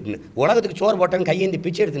உலகத்துக்கு சோறு போட்டவன் கையேந்தி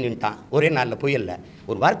பிச்சை எடுத்து நின்ட்டான் ஒரே நாளில் புயலில்.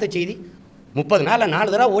 ஒரு வார்த்தை செய்தி 30 நாளில்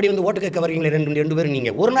 4 தடவை ஓடி வந்து ஓட்டு கேட்க வரீங்களே ரெண்டு பேரும்.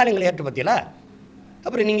 நீங்கள் ஒரு நாள் எங்களை ஏற்று பார்த்தீங்களா?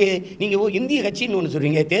 அப்புறம் நீங்கள் இந்திய கட்சின்னு ஒன்று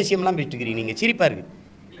சொல்கிறீங்க, தேசியம்லாம் பேசிட்டுக்கிறீங்க. நீங்கள் சிரிப்பாக இருக்குது.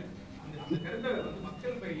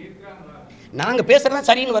 நாங்கள் பேசுகிறதா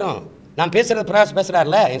சரின்னு வரோம். நான் பேசுகிறது பிரகாஷ்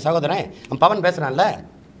பேசுகிறார்ல, என் சகோதரன் பவன் பேசுகிறான்ல.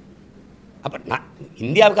 அப்போ நான்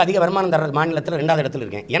இந்தியாவுக்கு அதிக வருமானம் தர மாநிலத்தில் 2வது இடத்துல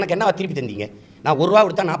இருக்கேன். எனக்கு என்னவா திருப்பி தந்தீங்க? நான் ₹1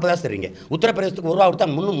 கொடுத்தா 40 காசு தருவீங்க. உத்தரப்பிரதேசத்துக்கு ₹1 கொடுத்தா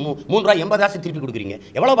 ₹3 80 திருப்பி கொடுக்குறீங்க.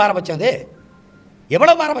 எவ்வளோ பாரபட்சம் அது?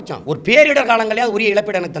 எவ்வளோ பாரபட்சம்? ஒரு பேரிடர் காலங்களையாவது உரிய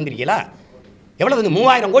இழப்பீடு எனக்கு தந்திருக்கீங்களா? எவ்வளோ வந்து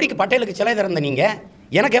 3000 கோடிக்கு பட்டேலுக்கு சிலை திறந்த நீங்கள்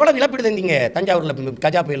எனக்கு எவ்வளோ இழப்பீடு தந்தீங்க? தஞ்சாவூரில்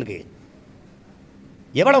கஜா புயலுக்கு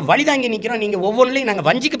எவ்வளோ வழி தாங்கி நிற்கிறோம். நீங்கள் ஒவ்வொன்றிலையும் நாங்கள்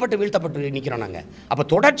வஞ்சிக்கப்பட்டு வீழ்த்தப்பட்டு நிற்கிறோம். நாங்கள் அப்போ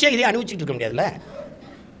தொடர்ச்சியாக இதே அனுபவிச்சுட்டு இருக்க முடியாதுல்ல.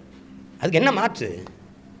 அதுக்கு என்ன மாற்று?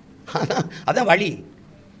 அதான் வழி.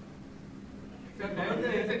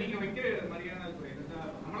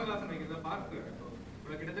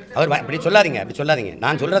 அவர் அப்படி சொல்லாதீங்க.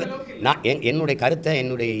 நான் சொல்கிறது என்னுடைய கருத்தை,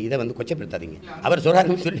 என்னுடைய இதை வந்து கொச்சப்படுத்தாதீங்க. அவர்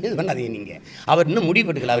சொல்கிறாருன்னு சொல்லி இது பண்ணாதீங்க. நீங்கள் அவர் இன்னும்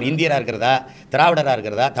முடிவெடுக்கல. அவர் இந்தியராக இருக்கிறதா, திராவிடராக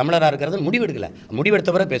இருக்கிறதா, தமிழராக இருக்கிறதா முடிவெடுக்கல.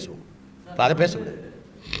 முடிவெடுத்த பிறகு பேசுவோம். இப்போ அதை பேசக்கூடாது.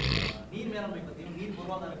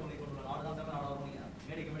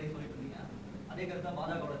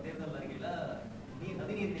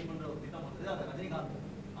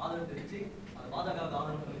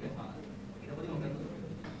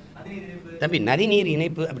 தம்பி, நதிநீர்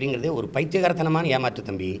இணைப்பு அப்படிங்கிறதே ஒரு பைத்தியகாரத்தனமான ஏமாற்று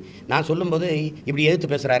தம்பி. நான் சொல்லும்போது இப்படி எதிர்த்து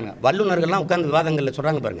பேசுகிறாங்க. வல்லுநர்கள்லாம் உட்கார்ந்து விவாதங்களில்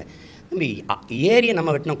சொல்கிறாங்க பாருங்கள். தம்பி, ஏரியை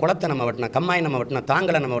நம்ம வெட்டினோம், குளத்தை நம்ம வெட்டினோம், கம்மாயை நம்ம வெட்டினோம்,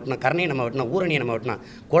 தாங்கலை நம்ம வெட்டினோம், கரணையை நம்ம வெட்டினோம், ஊரணியை நம்ம வெட்டினோம்,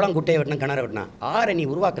 குளம் குட்டையை வெட்டினோம், கிணறு வெட்டினோம். ஆரணி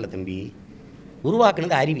உருவாக்கலை தம்பி.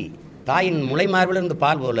 உருவாக்குனது அருவி. தாயின் முளைமார்பிலிருந்து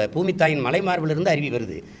பால் போல பூமி தாயின் மலைமார்பிலிருந்து அருவி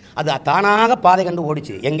வருது. அது தானாக பாதை கண்டு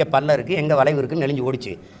ஓடிச்சு. எங்கே பல்ல இருக்குது, எங்கே வளைவு இருக்குன்னு நெளிஞ்சு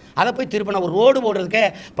ஓடிச்சு. அதை போய் திருப்பின ஒரு ரோடு போடுறதுக்கே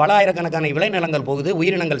பல ஆயிரக்கணக்கான விளைநிலங்கள் போகுது,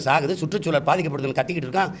 உயிரினங்கள் சாகுது, சுற்றுச்சூழல் பாதிக்கப்படுதுன்னு கத்திக்கிட்டு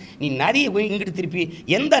இருக்கான். நீ நதியை போய் இங்கிட்டு திருப்பி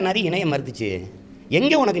எந்த நதி இணையம் மறுத்துச்சு?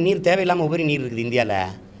 எங்கே உனக்கு நீர் தேவையில்லாமல் உபரி நீர் இருக்குது இந்தியாவில்?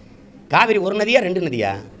 காவிரி ஒரு நதியா 2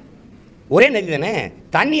 நதியா? ஒரே நதி தானே.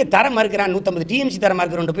 தண்ணியை தரம் மறுக்கிறான், 150 டிஎம்சி தரம்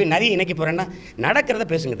மறுக்கிறோன்ட்டு போய் நதியை இணைக்க போகிறேன்னா நடக்கிறத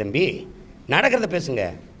பேசுங்க தம்பி, நடக்கிறத பேசுங்க.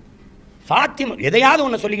 சாத்தியம் எதையாவது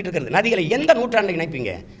ஒன்று சொல்லிக்கிட்டு இருக்கிறது. நதிகளை எந்த நூற்றாண்டு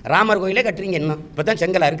இணைப்பீங்க? ராமர் கோயிலே கட்டுறீங்க, இன்னும் இப்போ தான்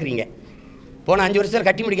செங்கலாக இருக்கிறீங்க. போன 5 வருஷத்தில்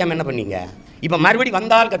கட்டி முடிக்காமல் என்ன பண்ணீங்க? இப்போ மறுபடி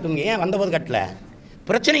வந்தால் கட்டுவீங்க. ஏன் வந்தபோது கட்டல?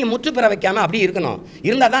 பிரச்சனையை முற்று பெற வைக்காமல் அப்படி இருக்கணும்.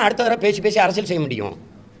 இருந்தால் தான் அடுத்த தடவை பேசி அரசியல் செய்ய முடியும்.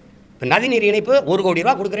 இப்போ நதிநீர் இணைப்பு 1 கோடி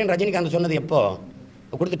ரூபா கொடுக்குறேன்னு ரஜினிகாந்த் சொன்னது எப்போ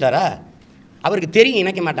கொடுத்துட்டாரா? அவருக்கு தெரியும்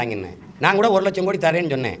இணைக்க மாட்டாங்கன்னு. நான் கூட 1 லட்சம் கோடி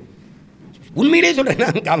தரேன்னு சொன்னேன். உண்மையிலே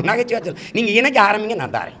சொல்கிறேன், நான் நகைச்சுவா சொல். நீங்கள் இணைக்க ஆரம்பிங்க,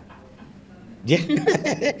 நான் தரேன்.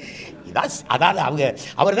 அதாவது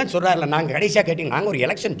அவர் தான் சொல்கிறார்ல, நாங்கள் கடைசியாக கேட்டீங்க, நாங்கள் ஒரு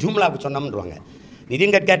எலெக்ஷன் ஜூம்லாவுக்கு சொன்னோம்ன்றாங்க.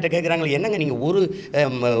 நிதின் கட்கார்ட்ட கேட்குறாங்களே, என்னங்க நீங்கள்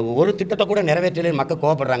ஒரு திட்டத்தை கூட நிறைவேற்றல, மக்கள்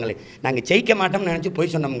கோவப்படுறாங்களே. நாங்கள் ஜெயிக்க மாட்டோம்னு நினச்சி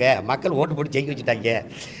போய் சொன்னோம்ங்க, மக்கள் ஓட்டு போட்டு ஜெயிக்க வச்சுட்டாங்க.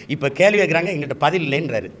 இப்போ கேள்வி கேட்குறாங்க, எங்கள்கிட்ட பதில்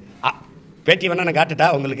இல்லைன்றாரு. பேட்டி வேணா நான் காட்டுட்டா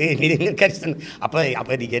உங்களுக்கு? நிதின் கட்கரி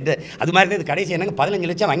அப்போ நீங்கள் என்ன அது மாதிரி தான் கடைசி என்னங்க 15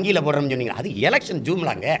 லட்சம் வங்கியில் போடுறோம்னு சொன்னீங்க. அது எலெக்ஷன்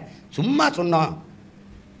ஜூம்லாங்க, சும்மா சொன்னோம்.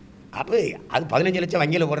 அப்போ அது 15 லட்சம்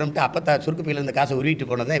வங்கியில் போடுறோம்ட்டு அப்போ சுருக்கு பையில் இருந்த காசை உருவிட்டு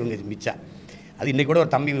போனதான் இவங்க மிச்சம். அது இன்றைக்கி கூட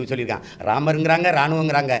ஒரு தம்பி சொல்லியிருக்கான், ராமருங்கிறாங்க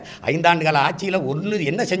இராணுவங்கிறாங்க, 5 ஆண்டு கால ஆட்சியில் ஒன்று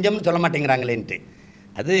என்ன செஞ்சோம்னு சொல்ல மாட்டேங்கிறாங்களேன்ட்டு.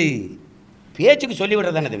 அது பேச்சுக்கு சொல்லி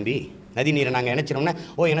விடுறது தானே தம்பி. நதி நீரை நாங்கள் இணைச்சிரோம்னா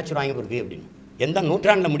இணைச்சிரும் வாங்கி கொடுக்கு அப்படின்னு. எந்த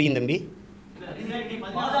நூற்றாண்டில் முடியும் தம்பி?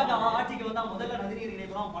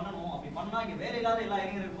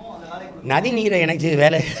 நதி நீரை இணைச்சி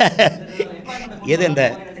வேலை எது அந்த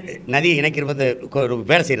நதி இணைக்கிறது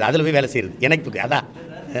வேலை செய்யுது, அதில் போய் வேலை செய்யுது இணைப்புக்கு. அதான்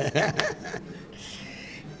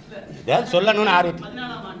ஏதாவது சொல்லணும்னு ஆர்வம்.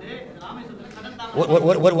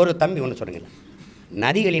 ஒரு தம்பி ஒன்று சொல்லுங்கள்,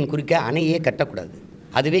 நதிகளின் குறுக்க அணையே கட்டக்கூடாது,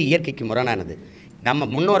 அதுவே இயற்கைக்கு முரணானது. நம்ம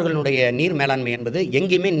முன்னோர்களுடைய நீர் மேலாண்மை என்பது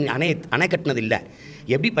எங்கேயுமே அணை கட்டினது இல்லை.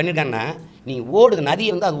 எப்படி பண்ணியிருக்காங்கன்னா, நீ ஓடுது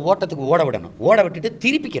நதியை வந்து அது ஓட்டத்துக்கு ஓட விடணும், ஓட விட்டுட்டு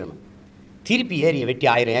திருப்பிக்கிறணும். திருப்பி ஏரியை வெட்டி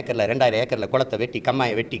 1000 ஏக்கரில் 2000 ஏக்கரில் குளத்தை வெட்டி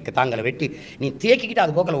கம்மாயை வெட்டி தாங்களை வெட்டி நீ தேக்கிக்கிட்டு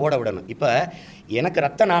அது போக்கில் ஓட விடணும். இப்போ எனக்கு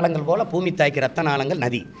ரத்த நாளங்கள் போல் பூமி தாய்க்கு ரத்த நாளங்கள்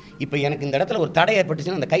நதி. இப்போ எனக்கு இந்த இடத்துல ஒரு தடை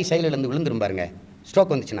ஏற்பட்டுச்சுன்னா அந்த கை சைடிலேருந்து விழுந்துரும் பாருங்க,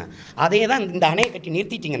 ஸ்ட்ரோக் வந்துச்சுன்னா. அதே தான் இந்த அணையை கட்டி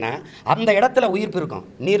நிறுத்திட்டிங்கன்னா அந்த இடத்துல உயிர்ப்பு இருக்கும்,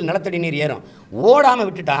 நீர் நிலத்தடி நீர் ஏறும். ஓடாமல்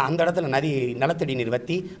விட்டுட்டா அந்த இடத்துல நதி நிலத்தடி நீர்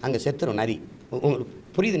வற்றி அங்கே செத்துரும் நதி.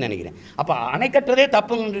 புரியுதுன்னு நினைக்கிறேன். அப்போ அணை கட்டுறதே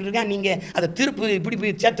தப்புங்க. நீங்கள் அதை திருப்பு இப்படி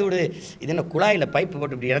போய் சேர்த்து விடு, இது என்ன குழாயில் பைப்பு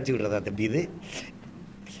போட்டு இப்படி இறச்சி விடுறதா தம்பி? இது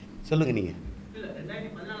சொல்லுங்கள் நீங்கள்.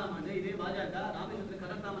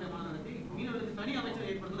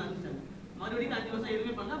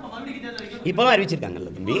 இப்போவும்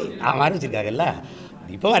அறிவிச்சிருக்காங்கல்ல தம்பி, அறிவிச்சிருக்காங்கல்ல,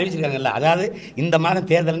 இப்போவும் அறிவிச்சிருக்காங்கல்ல. அதாவது இந்த மாதம்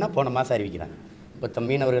தேர்தல்னால் போன மாதம் அறிவிக்கிறாங்க. இப்போ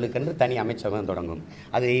மீனவர்களுக்கென்று தனி அமைச்சகம் தொடங்கும்.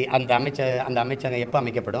 அது அந்த அமைச்சகம் எப்போ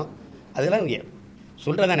அமைக்கப்படும் அதெல்லாம்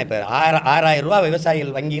சொல்கிறதானே. இப்போ 6000 ரூபா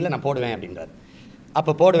விவசாயிகள் வங்கியில் நான் போடுவேன் அப்படின்றார்.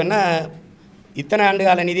 அப்போ போடுவேன்னா இத்தனை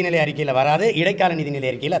ஆண்டுகால நிதிநிலை அறிக்கையில் வராது, இடைக்கால நிதிநிலை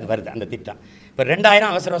அறிக்கையில் அது வருது அந்த திட்டம். இப்போ 2000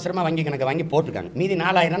 அவசரமாக வங்கி கணக்கை வாங்கி போட்டிருக்காங்க, மீதி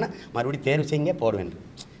 4000னா மறுபடியும் தேர்வு செய்யுங்க போடுவேன்.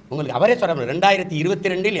 உங்களுக்கு அவரே சொல்கிறார்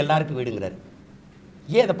 2022 எல்லாருக்கும் வீடுங்கிறார்.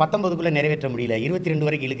 ஏன் அதை 19க்குள்ளே நிறைவேற்ற முடியல, 22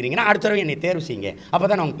 வரைக்கும் இழுக்கிறீங்கன்னா அடுத்த தடவை என்னை தேர்வு செய்யுங்க, அப்போ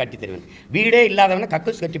தான் நான் அவங்க கட்டி தருவேன். வீடே இல்லாதவன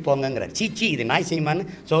கக்கூஸ் கட்டி போங்கிறார். சீச்சி, இது நாய் செய்யுமான்னு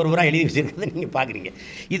சோறுபுறம் எழுதி வச்சுருக்கிறத நீங்கள் பார்க்குறீங்க.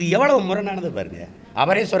 இது எவ்வளோ முரணானது பாருங்கள்.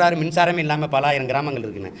 அவரே சொல்கிறார் மின்சாரமே இல்லாமல் பல 1000 கிராமங்கள்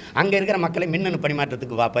இருக்குன்னு. அங்கே இருக்கிற மக்களை மின்னணு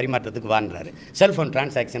பரிமாற்றத்துக்கு வாங்குறாரு, செல்ஃபோன்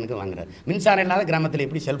டிரான்சாக்ஷனுக்கு வாங்குறாரு. மின்சாரம் இல்லாத கிராமத்தில்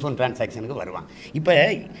எப்படி செல்ஃபோன் டிரான்சாக்ஷனுக்கு வருவான்? இப்போ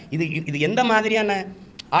இது எந்த மாதிரியான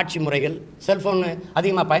ஆட்சி முறைகள்? செல்ஃபோன்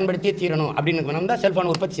அதிகமாக பயன்படுத்தியே தீரணும் அப்படின்னு வந்தால்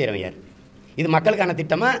செல்ஃபோன் உற்பத்தி செய்கிறவன் யார்? இது மக்களுக்கான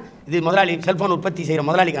திட்டமா? இது முதலாளி செல்ஃபோன் உற்பத்தி செய்கிற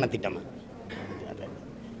முதலாளிக்கான திட்டமா?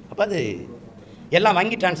 அப்போ அது எல்லாம்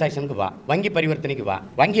வங்கி டிரான்சாக்ஷனுக்கு வங்கி பரிவர்த்தனைக்கு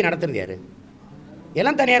வங்கி நடத்துறது யார்?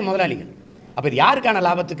 எல்லாம் தனியார் முதலாளிகள். அப்போ இது யாருக்கான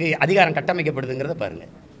லாபத்துக்கு அதிகாரம் கட்டமைக்கப்படுதுங்கிறத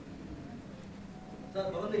பாருங்கள்.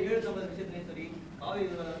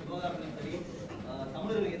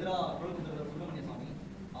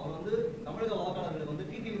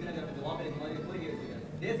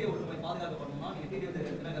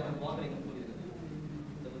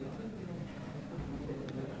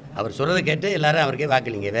 அவர் சொல்கிறத கேட்டு எல்லாரும் அவருக்கே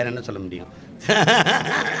வாக்களிங்க, வேற என்ன சொல்ல முடியும்?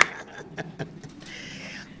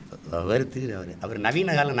 அவர்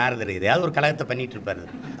நவீன கால நாரதர், எதையாவது ஒரு கழகத்தை பண்ணிகிட்டு இருப்பார்.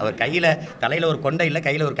 அவர் தலையில் ஒரு கொண்டை இல்லை,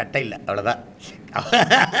 கையில் ஒரு கட்டை இல்லை, அவ்வளோதான்.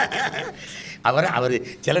 அவர்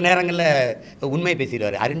சில நேரங்களில் உண்மையை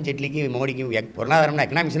பேசிடுவார். அருண் ஜேட்லிக்கும் மோடிக்கும் பொருளாதாரம்னா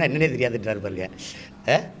எக்கனாமிக்ஸ்னால் என்னன்னே தெரியாதுன்றார் பாருங்க.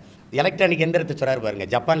 எலக்ட்ரானிக் எந்திரத்தை சொல்கிறார் பாருங்க.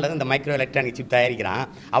 ஜப்பானில் தான் இந்த மைக்ரோ எலக்ட்ரானிக் சிப் தயாரிக்கிறான்.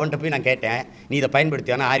 அவன்கிட்ட போய் நான் கேட்டேன், நீ இதை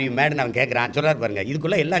பயன்படுத்தியானா ஆர்யூ மேடுன்னு அவன் கேட்குறான். சொல்கிறார் பாருங்க,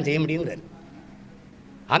 இதுக்குள்ளே எல்லாம் செய்ய முடியுங்கிறார்.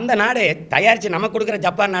 அந்த நாடே தயாரித்து நமக்கு கொடுக்குற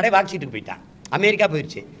ஜப்பான் நாடே வாக்சீட்டுக்கு போயிட்டான். அமெரிக்கா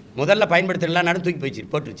போயிடுச்சு, முதல்ல பயன்படுத்துகிற நாடும் தூக்கி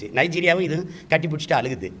போட்டுருச்சு. நைஜீரியாவும் இது கட்டி பிடிச்சிட்டு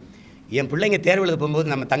அழுகுது. என் பிள்ளைங்க தேர்வு எழுத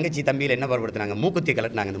போகும்போது நம்ம தங்கச்சி தம்பியில் என்ன பாடுபடுத்துனாங்க, மூக்குத்தி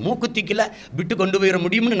கலட்டினாங்க. இந்த மூக்குத்திக்குள்ளே விட்டு கொண்டு போயிட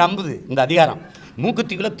முடியும்னு நம்புது இந்த அதிகாரம்.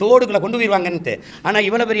 மூக்குத்திக்குள்ளே தோடுக்குள்ளே கொண்டு போயிடுவாங்கன்ட்டு. ஆனால்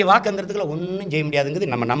இவ்வளோ பெரிய வாக்குங்கிறதுக்குள்ள ஒன்றும் செய்ய முடியாதுங்குது,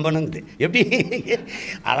 நம்ம நம்பணுங்குது. எப்படி?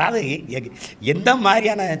 அதாவது எந்த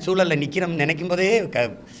மாதிரியான சூழலில் நிற்கிறோம்னு நினைக்கும் போதே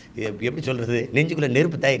எப்படி சொல்கிறது, நெஞ்சுக்குள்ளே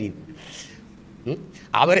நெருப்பு தயாரிது.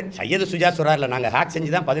 அவர் சையது சுஜா சொல்கிறார்ல, நாங்கள் ஹேக்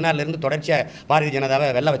செஞ்சு தான் 16லேருந்து தொடர்ச்சியாக பாரதிய ஜனதாவை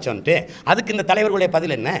வெல்ல வச்சோன்ட்டு. அதுக்கு இந்த தலைவர்களுடைய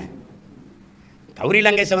பதில் என்ன? கௌரி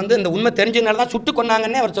லங்கேஷை இந்த உண்மை தெரிஞ்சதுனால தான் சுட்டு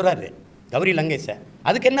கொண்டாங்கன்னே அவர் சொல்கிறாரு, கௌரி லங்கேஷை.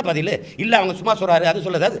 அதுக்கு என்ன பதில்? இல்லை அவங்க சும்மா சொல்கிறாரு, அது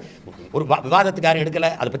சொல்லுது. அது ஒரு விவாதத்துக்கு யாரும் எடுக்கலை,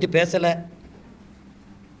 அதை பற்றி பேசலை.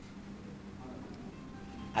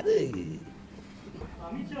 அது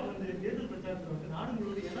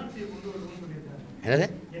என்னது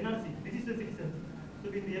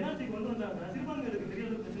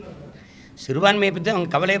சிறுபான்மையை பற்றி அவங்க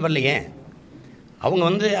கவலையே படலையே. அவங்க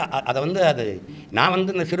அதை அது நான்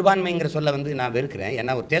இந்த சிறுபான்மைங்கிற சொல்ல நான் வெறுக்கிறேன்.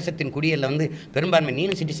 ஏன்னா ஒரு தேசத்தின் குடியலில் பெரும்பான்மை,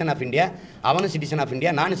 நீனும் சிட்டிசன் ஆஃப் இந்தியா, அவனும் சிட்டிசன் ஆஃப்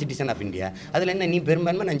இந்தியா, நானும் சிட்டிசன் ஆஃப் இந்தியா. அதில் என்ன நீ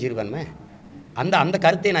பெரும்பான்மை நான் சிறுபான்மை? அந்த அந்த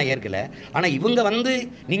கருத்தை நான் ஏற்கலை. ஆனால் இவங்க வந்து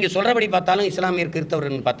நீங்கள் சொல்கிறபடி பார்த்தாலும் இஸ்லாமியர்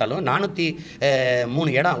கிறிஸ்தவர்னு பார்த்தாலும்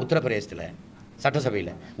 403 இடம் உத்தரப்பிரதேசத்தில்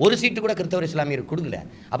சட்டசபையில் ஒரு சீட்டு கூட கிறிஸ்தவர் இஸ்லாமியர் கொடுக்கல.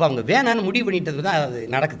 அப்போ அவங்க வேணான்னு முடிவு பண்ணிட்டது தான் அது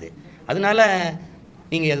நடக்குது. அதனால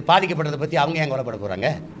நீங்கள் அது பாதிக்கப்படுறதை பற்றி அவங்க ஏன் கவலைப்பட போகிறாங்க?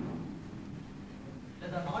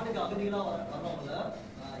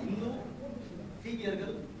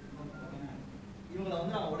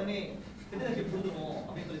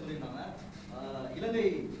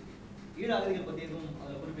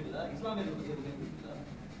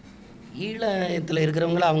 ஈழத்தில்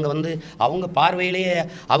இருக்கிறவங்கள அவங்க வந்து அவங்க பார்வையிலேயே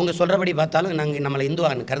அவங்க சொல்கிறபடி பார்த்தாலும் நாங்கள் நம்மளை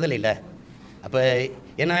இந்துவான்னு கருதலை இல்லை. அப்போ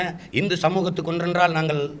ஏன்னா இந்து சமூகத்துக்கு ஒன்றென்றால்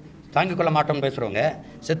நாங்கள் தாங்கிக் கொள்ள மாட்டோம்னு பேசுகிறவங்க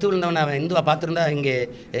செத்து விழுந்தவனை அவன் இந்துவாக பார்த்துருந்தா இங்கே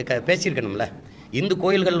பேசியிருக்கணும்ல. இந்து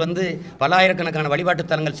கோயில்கள் வந்து பல்லாயிரக்கணக்கான வழிபாட்டு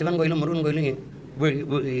தலங்கள் சிவன் கோயிலும் முருகன் கோயிலும்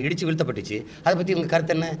இடித்து வீழ்த்தப்பட்டுச்சு. அதை பற்றி இவங்க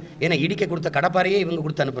கருத்து என்ன? ஏன்னா இடிக்க கொடுத்த கடப்பாறையே இவங்க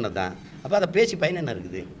கொடுத்து அனுப்புனது தான். அப்போ அதை பேசி பயன் என்ன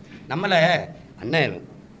இருக்குது? நம்மளை அண்ணன்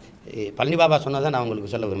பழனி பாபா சொன்னதான் நான்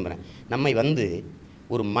உங்களுக்கு சொல்ல விரும்புகிறேன். நம்மை வந்து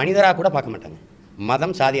ஒரு மனிதராக கூட பார்க்க மாட்டாங்க,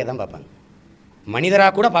 மதம் சாதியாக தான் பார்ப்பாங்க.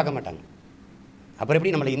 மனிதராக கூட பார்க்க மாட்டாங்க. அப்புறம்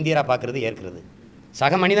எப்படி நம்மளை இந்தியராக பார்க்குறது ஏற்கிறது?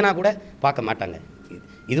 சக மனிதனாக கூட பார்க்க மாட்டாங்க.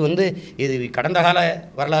 இது வந்து இது கடந்த கால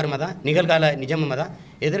வரலாறுமா தான், நிகழ்கால நிஜமும் தான்,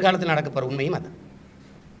 எதிர்காலத்தில் நடக்க போகிற உண்மையும் அதான்.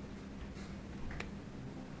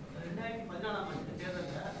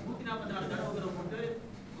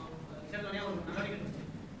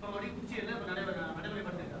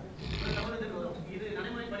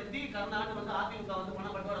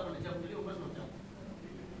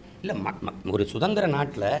 இல்லை ஒரு சுதந்திர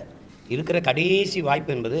நாட்டில் இருக்கிற கடைசி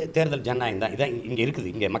வாய்ப்பு என்பது தேர்தல் ஜனநாயகம் தான். இதான் இங்கே இருக்குது,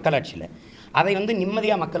 இங்கே மக்களாட்சியில். அதை வந்து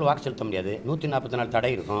நிம்மதியாக மக்கள் வாக்கு செலுத்த முடியாது. 144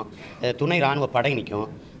 தடை இருக்கும், துணை இராணுவ படை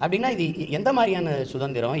நிற்கும். அப்படின்னா இது எந்த மாதிரியான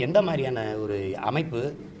சுதந்திரம், எந்த மாதிரியான ஒரு அமைப்பு,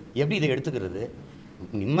 எப்படி இதை எடுத்துக்கிறது?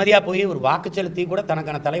 நிம்மதியாக போய் ஒரு வாக்கு செலுத்தி கூட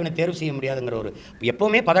தனக்கான தலைவனை தேர்வு செய்ய முடியாதுங்கிற ஒரு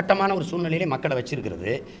எப்போவுமே பதட்டமான ஒரு சூழ்நிலையிலே மக்களை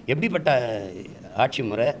வச்சிருக்கிறது எப்படிப்பட்ட ஆட்சி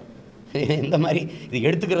முறை? இந்த மாதிரி இது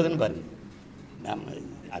எடுத்துக்கிறதுன்னு பாருங்கள்.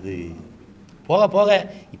 அது போக போக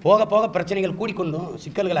போக போக பிரச்சனைகள் கூடிக்கொண்டும்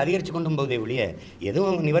சிக்கல்கள் அதிகரித்து கொண்டும் போதே ஒழிய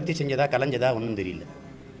எதுவும் நிவர்த்தி செஞ்சதா கலைஞ்சதா ஒன்றும் தெரியல.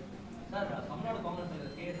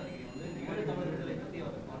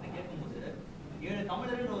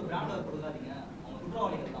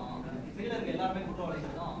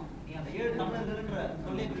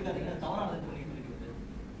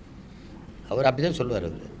 அவர் அப்படிதான்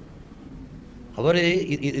சொல்லுவார். அவர்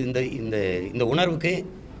இந்த இந்த இந்த உணர்வுக்கு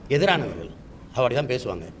எதிரானவர்கள் அப்படி தான்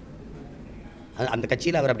பேசுவாங்க. அந்த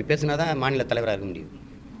கட்சியில் அவர் அப்படி பேசினா தான் மாநில தலைவராக இருக்க முடியும்.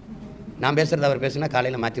 நான் பேசுகிறது அவர் பேசுனா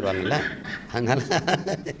காலையில் மாற்றிடுவாங்கல்ல. அதனால்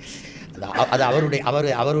அது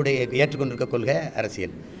அவருடைய ஏற்றுக்கொண்டிருக்க கொள்கை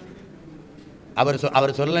அரசியல்.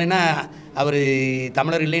 அவர் சொல்லலைன்னா அவர்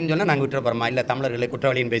தமிழர் இல்லைன்னு சொன்னால் நாங்கள் விட்டுற போகிறோமா, இல்லை தமிழர்களை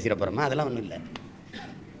குற்றவாளின்னு பேசிட போகிறோமா? அதெல்லாம் ஒன்றும் இல்லை.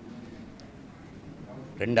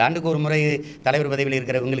 2 ஆண்டுக்கு ஒரு முறை தலைவர் பதவியில்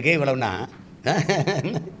இருக்கிறவங்களுக்கே இவ்வளவுனா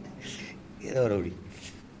ஏதோ ஒரு அப்படி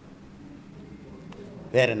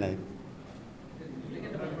வேற என்ன?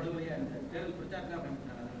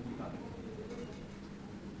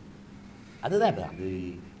 அதுதான் அது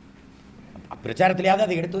பிரச்சாரத்திலேயாவது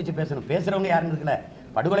அதை எடுத்து வச்சு பேசணும். பேசுகிறவங்க யாரும் இருக்குல்ல,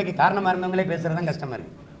 படுகொலைக்கு காரணமாக இருந்தவங்களே பேசுகிறது தான் கஷ்டமாக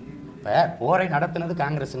இருக்குது. இப்போ போரை நடத்துனது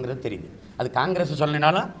காங்கிரஸுங்கிறது தெரியுது. அது காங்கிரஸ்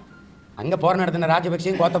சொல்லனாலும் அங்கே போரை நடத்தின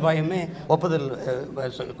ராஜபக்சேயும் கோத்தபாயுமே ஒப்புதல்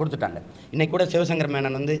கொடுத்துட்டாங்க. இன்றைக்கி கூட சிவசங்கர்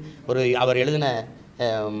மேனன் வந்து அவர் எழுதின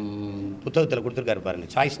புத்தகத்தில் கொடுத்துருக்காரு பாருங்க,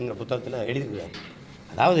 சாய்ஸுங்கிற புத்தகத்தில் எழுதியிருக்காரு.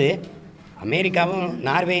 அதாவது அமெரிக்காவும்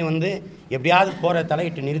நார்வேயும் வந்து எப்படியாவது போரை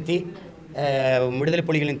தலையிட்டு நிறுத்தி விடுதலை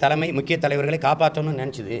புலிகளின் முக்கிய தலைவர்களை காப்பாற்றணும்னு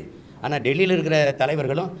நினச்சிது. ஆனால் டெல்லியில் இருக்கிற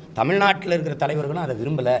தலைவர்களும் தமிழ்நாட்டில் இருக்கிற தலைவர்களும் அதை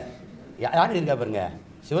விரும்பலை. யார் இருக்கா பாருங்க,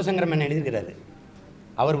 சிவசங்கர மேனன் எழுதியிருக்கிறாரு,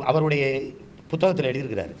 அவருடைய புத்தகத்தில்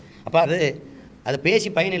எழுதியிருக்கிறாரு. அப்போ அது பேசி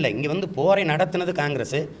பயனில்லை. இங்கே வந்து போரை நடத்தினது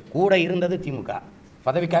காங்கிரஸ், கூட இருந்தது திமுக.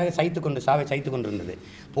 பதவிக்காக சாவை சைத்து கொண்டு இருந்தது.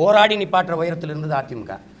 போராடி நிப்பாற்ற உயரத்தில் இருந்தது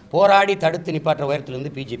அதிமுக, போராடி தடுத்து நிப்பாற்ற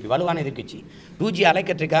உயரத்திலிருந்து பிஜேபி, வலுவான எதிர்க்கட்சி. 2G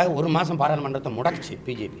அலைக்கற்றைக்காக 1 மாதம் பாராளுமன்றத்தை முடக்குச்சு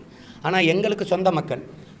பிஜேபி. ஆனால் எங்களுக்கு சொந்த மக்கள்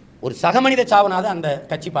ஒரு சகமனித சாவுனாவது அந்த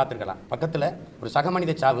கட்சி பார்த்துருக்கலாம். பக்கத்தில் ஒரு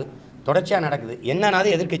சகமனித சாவு தொடர்ச்சியாக நடக்குது. என்னன்னாவது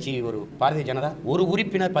எதிர்க்கட்சி ஒரு பாரதிய ஜனதா ஒரு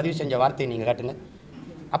உறுப்பினர் பதிவு செஞ்ச வார்த்தையை நீங்கள் காட்டுங்க.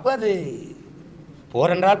 அப்போ அது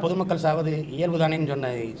போரென்றால் பொதுமக்கள் சாவது இயல்பு தானேன்னு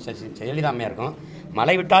சொன்ன ஜெயலலிதாமையாக இருக்கும்.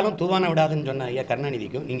 மழை விட்டாலும் தூவான விடாதுன்னு சொன்ன ஐயா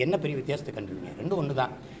கருணாநிதிக்கும் நீங்கள் என்ன பெரிய வித்தியாசத்தை கண்டுருங்க? ரெண்டும் ஒன்று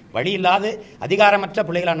தான். வழி இல்லாத அதிகாரமற்ற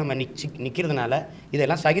பிள்ளைகளாக நம்ம நிற்கிறதுனால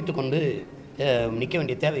இதெல்லாம் சகித்து கொண்டு நிற்க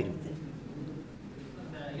வேண்டிய தேவை இருக்குது.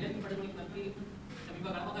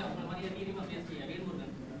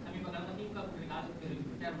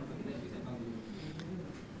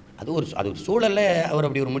 அது ஒரு சூழலில் அவர்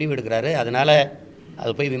அப்படி ஒரு முடிவு எடுக்கிறாரு. அதனால்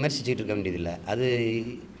அதை போய் விமர்சிச்சுட்டு இருக்க வேண்டியதில்லை. அது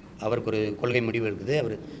அவருக்கு ஒரு கொள்கை முடிவு இருக்குது.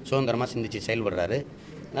 அவர் சுதந்திரமாக சிந்தித்து செயல்படுறாரு.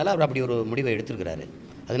 அதனால் அவர் அப்படி ஒரு முடிவை எடுத்திருக்கிறாரு.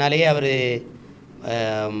 அதனாலேயே அவர்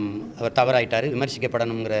தவறாயிட்டார்,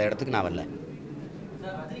 விமர்சிக்கப்படணுங்கிற இடத்துக்கு நான் வரல.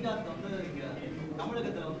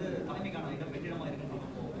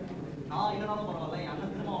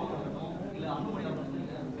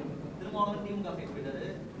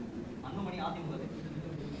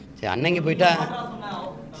 சரி, அன்னைக்கு போயிட்டா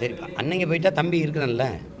சரி, அன்னைக்கு போயிட்டா தம்பி இருக்கிறேன்ல.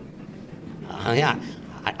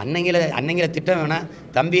 அன்னைங்கள திட்டம் வேணாம்,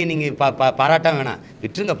 தம்பியை நீங்கள் பாராட்ட வேணாம்,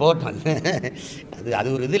 விட்டுருங்க போட்டோம். அது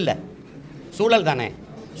ஒரு இது இல்லை, சூழல் தானே.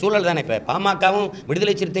 இப்போ பாமகவும்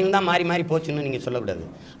விடுதலை சிறுத்தைகள் தான் மாறி மாறி போச்சுன்னு நீங்கள் சொல்லக்கூடாது.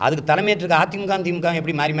 அதுக்கு தலைமையேற்றுக்க அதிமுக திமுக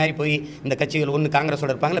எப்படி மாறி மாறி போய் இந்த கட்சிகள் ஒன்று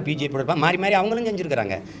காங்கிரஸோட இருப்பாங்களா, பிஜேபியோட இருப்பாங்க, மாறி மாறி அவங்களும்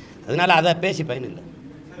செஞ்சுருக்கிறாங்க. அதனால் அதை பேசி பயன் இல்லை.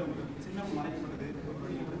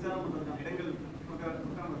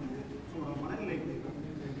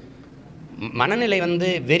 மனநிலை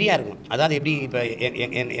வெறியாக இருக்கும். அதாவது எப்படி இப்போ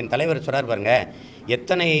என் தலைவர் சொல்கிறார் பாருங்க,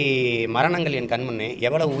 எத்தனை மரணங்கள் என் கண்முன்னே,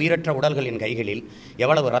 எவ்வளவு உயிரற்ற உடல்கள் என் கைகளில்,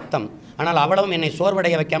 எவ்வளவு ரத்தம், ஆனால் அவ்வளவும் என்னை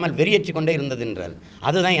சோர்வடைய வைக்காமல் வெறியேற்றி கொண்டே இருந்ததுன்றார்.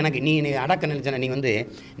 அதுதான் எனக்கு நீ அடக்க நினைச்சன. நீ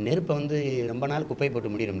நெருப்பை ரொம்ப நாள் குப்பை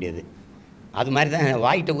போட்டு முடிட முடியாது. அது மாதிரி தான்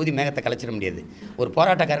வாயிட்ட ஊதி மேகத்தை கலைச்சிட முடியாது. ஒரு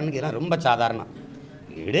போராட்டக்காரனுக்கு இதெல்லாம் ரொம்ப சாதாரணம்.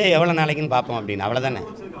 எவ்வளோ நாளைக்குன்னு பார்ப்போம் அப்படின்னு, அவ்வளோதானே.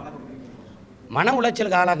 மன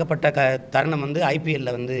உளைச்சலுக்கு ஆளாக்கப்பட்ட தருணம்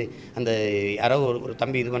ஐபிஎல்லில் அந்த யாரோ ஒரு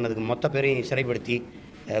தம்பி இது பண்ணதுக்கு மொத்த பேரையும் சிறைப்படுத்தி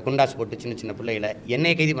குண்டாசு போட்டு சின்ன சின்ன பிள்ளைகளை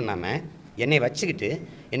என்னை கைது பண்ணாமல் என்னை வச்சுக்கிட்டு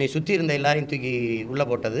என்னை சுற்றி இருந்த எல்லாரையும் தூக்கி உள்ளே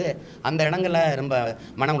போட்டது அந்த இடங்களில் ரொம்ப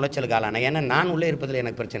மன உளைச்சலுக்கு ஆளானேன். ஏன்னா நான் உள்ளே இருப்பதில்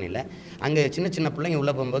எனக்கு பிரச்சனை இல்லை. அங்கே சின்ன சின்ன பிள்ளைங்க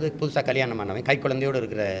உள்ளே போகும்போது புதுசாக கல்யாணம் ஆனவன் கை குழந்தையோடு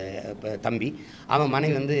இருக்கிற தம்பி, அவன்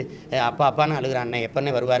மனைவி அப்பான்னு அழுகிற அண்ணன்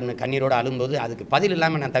எப்போன்னே வருவார்னு கண்ணீரோடு அழும்போது அதுக்கு பதில்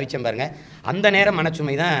இல்லாமல் நான் தவிச்சேன் பாருங்க. அந்த நேரம்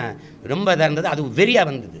மனச்சுமை தான் ரொம்ப இதாக இருந்தது. அது வெறியாக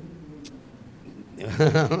வந்தது.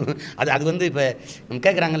 அது இப்போ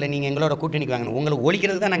கேட்குறாங்கல்ல, நீங்கள் எங்களோட கூட்டணிக்கு வாங்கணும், உங்களை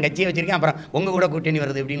ஒழிக்கிறது தான் நான் கட்சியை வச்சுருக்கேன், அப்புறம் உங்கள் கூட கூட்டணி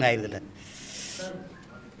வருது எப்படின்னு ஆயிடுதில்ல.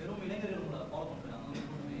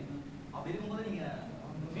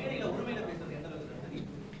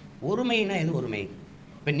 உரிமைன்னா எது உரிமை?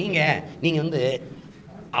 இப்போ நீங்கள்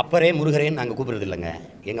அப்பரே முருகரேன்னு நாங்கள் கூப்பிட்றது இல்லைங்க.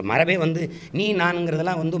 எங்கள் மரபே நீ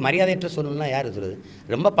நானுங்கிறதெல்லாம் மரியாதையற்ற சொல்லலாம். யார் சொல்லுது?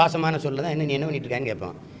 ரொம்ப பாசமான சொல்ல தான் நீ என்ன பண்ணிட்டு இருக்கான்னு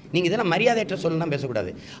கேட்போம். நீங்கள் இதெல்லாம் மரியாதையற்ற சொல்லலாம் பேசக்கூடாது.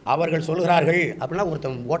 அவர்கள் சொல்கிறார்கள் அப்படின்னா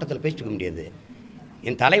ஒருத்தன் ஓட்டத்தில் பேசிட்டு இருக்க முடியாது.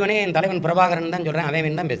 என் தலைவன் பிரபாகரன் தான் சொல்கிறேன்,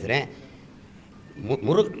 அவன் தான் பேசுகிறேன்.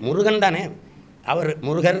 முருகன் தானே அவர்,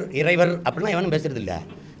 முருகர் இறைவர் அப்படிலாம் எவனும் பேசுறது இல்லை.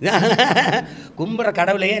 கும்பிட்ற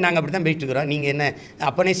கடவுளையே நாங்கள் அப்படி தான் பேசிட்டு இருக்கிறோம். நீங்கள் என்ன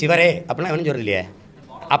அப்பனே சிவரே அப்படிலாம் எவனும் சொல்கிறது இல்லையே.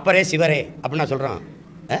 அப்பரே சிவரே அப்படின்னு நான் சொல்கிறோம்.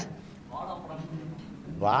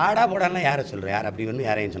 வாடா போடாலாம் யாரை சொல்கிறேன்? யார் அப்படி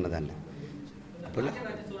யாரையும் சொன்னதா இல்லை. அப்படிலாம்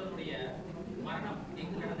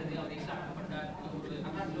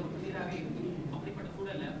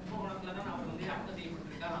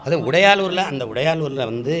அது உடையாலூரில், அந்த உடையாலூரில்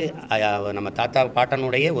நம்ம தாத்தா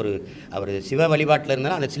பாட்டனுடைய அவர் சிவ வழிபாட்டில்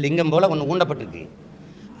இருந்தாலும் அந்த லிங்கம் போல் ஒன்று ஊண்டப்பட்டிருக்கு.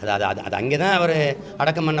 அது அங்கே தான் அவர்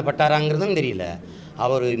அடக்கம் பண்ணப்பட்டாராங்கிறதும் தெரியல.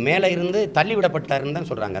 அவர் மேலே இருந்து தள்ளி விடப்பட்டாருன்னு தான்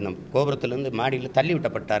சொல்கிறாங்க. அந்த கோபுரத்துலேருந்து மாடியில் தள்ளி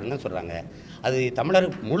விட்டப்பட்டாருன்னு தான் சொல்கிறாங்க. அது தமிழர்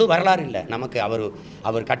முழு வரலாறு இல்லை நமக்கு.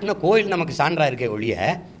 அவர் கட்டின கோயில் நமக்கு சான்றாக இருக்க ஒழிய,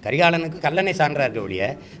 கரிகாலனுக்கு கல்லணை சான்றாக இருக்க ஒழிய,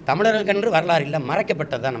 தமிழர்களுக்கென்று வரலாறு இல்லை,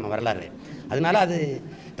 மறைக்கப்பட்டது தான் நம்ம வரலாறு. அதனால அது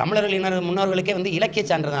தமிழர்களின் முன்னோர்களுக்கே இலக்கிய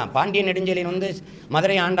சான்று தான். பாண்டிய நெடுஞ்செழியன்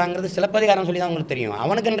மதுரை ஆண்டாங்கிறது சிலப்பதிகாரம் சொல்லி தான் உங்களுக்கு தெரியும்.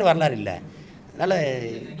 அவனுக்கென்று வரலாறு இல்லை. அதனால்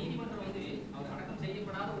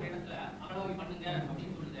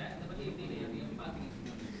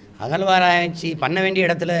அகழ்வாராய்ச்சி பண்ண வேண்டிய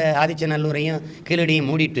இடத்துல ஆதிச்சநல்லூரையும் கீழடியும்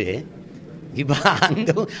மூடிட்டு இப்போ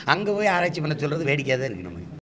அங்கே போய் ஆராய்ச்சி பண்ண சொல்கிறது வேடிக்கையாக தான் இருக்குது நமக்கு.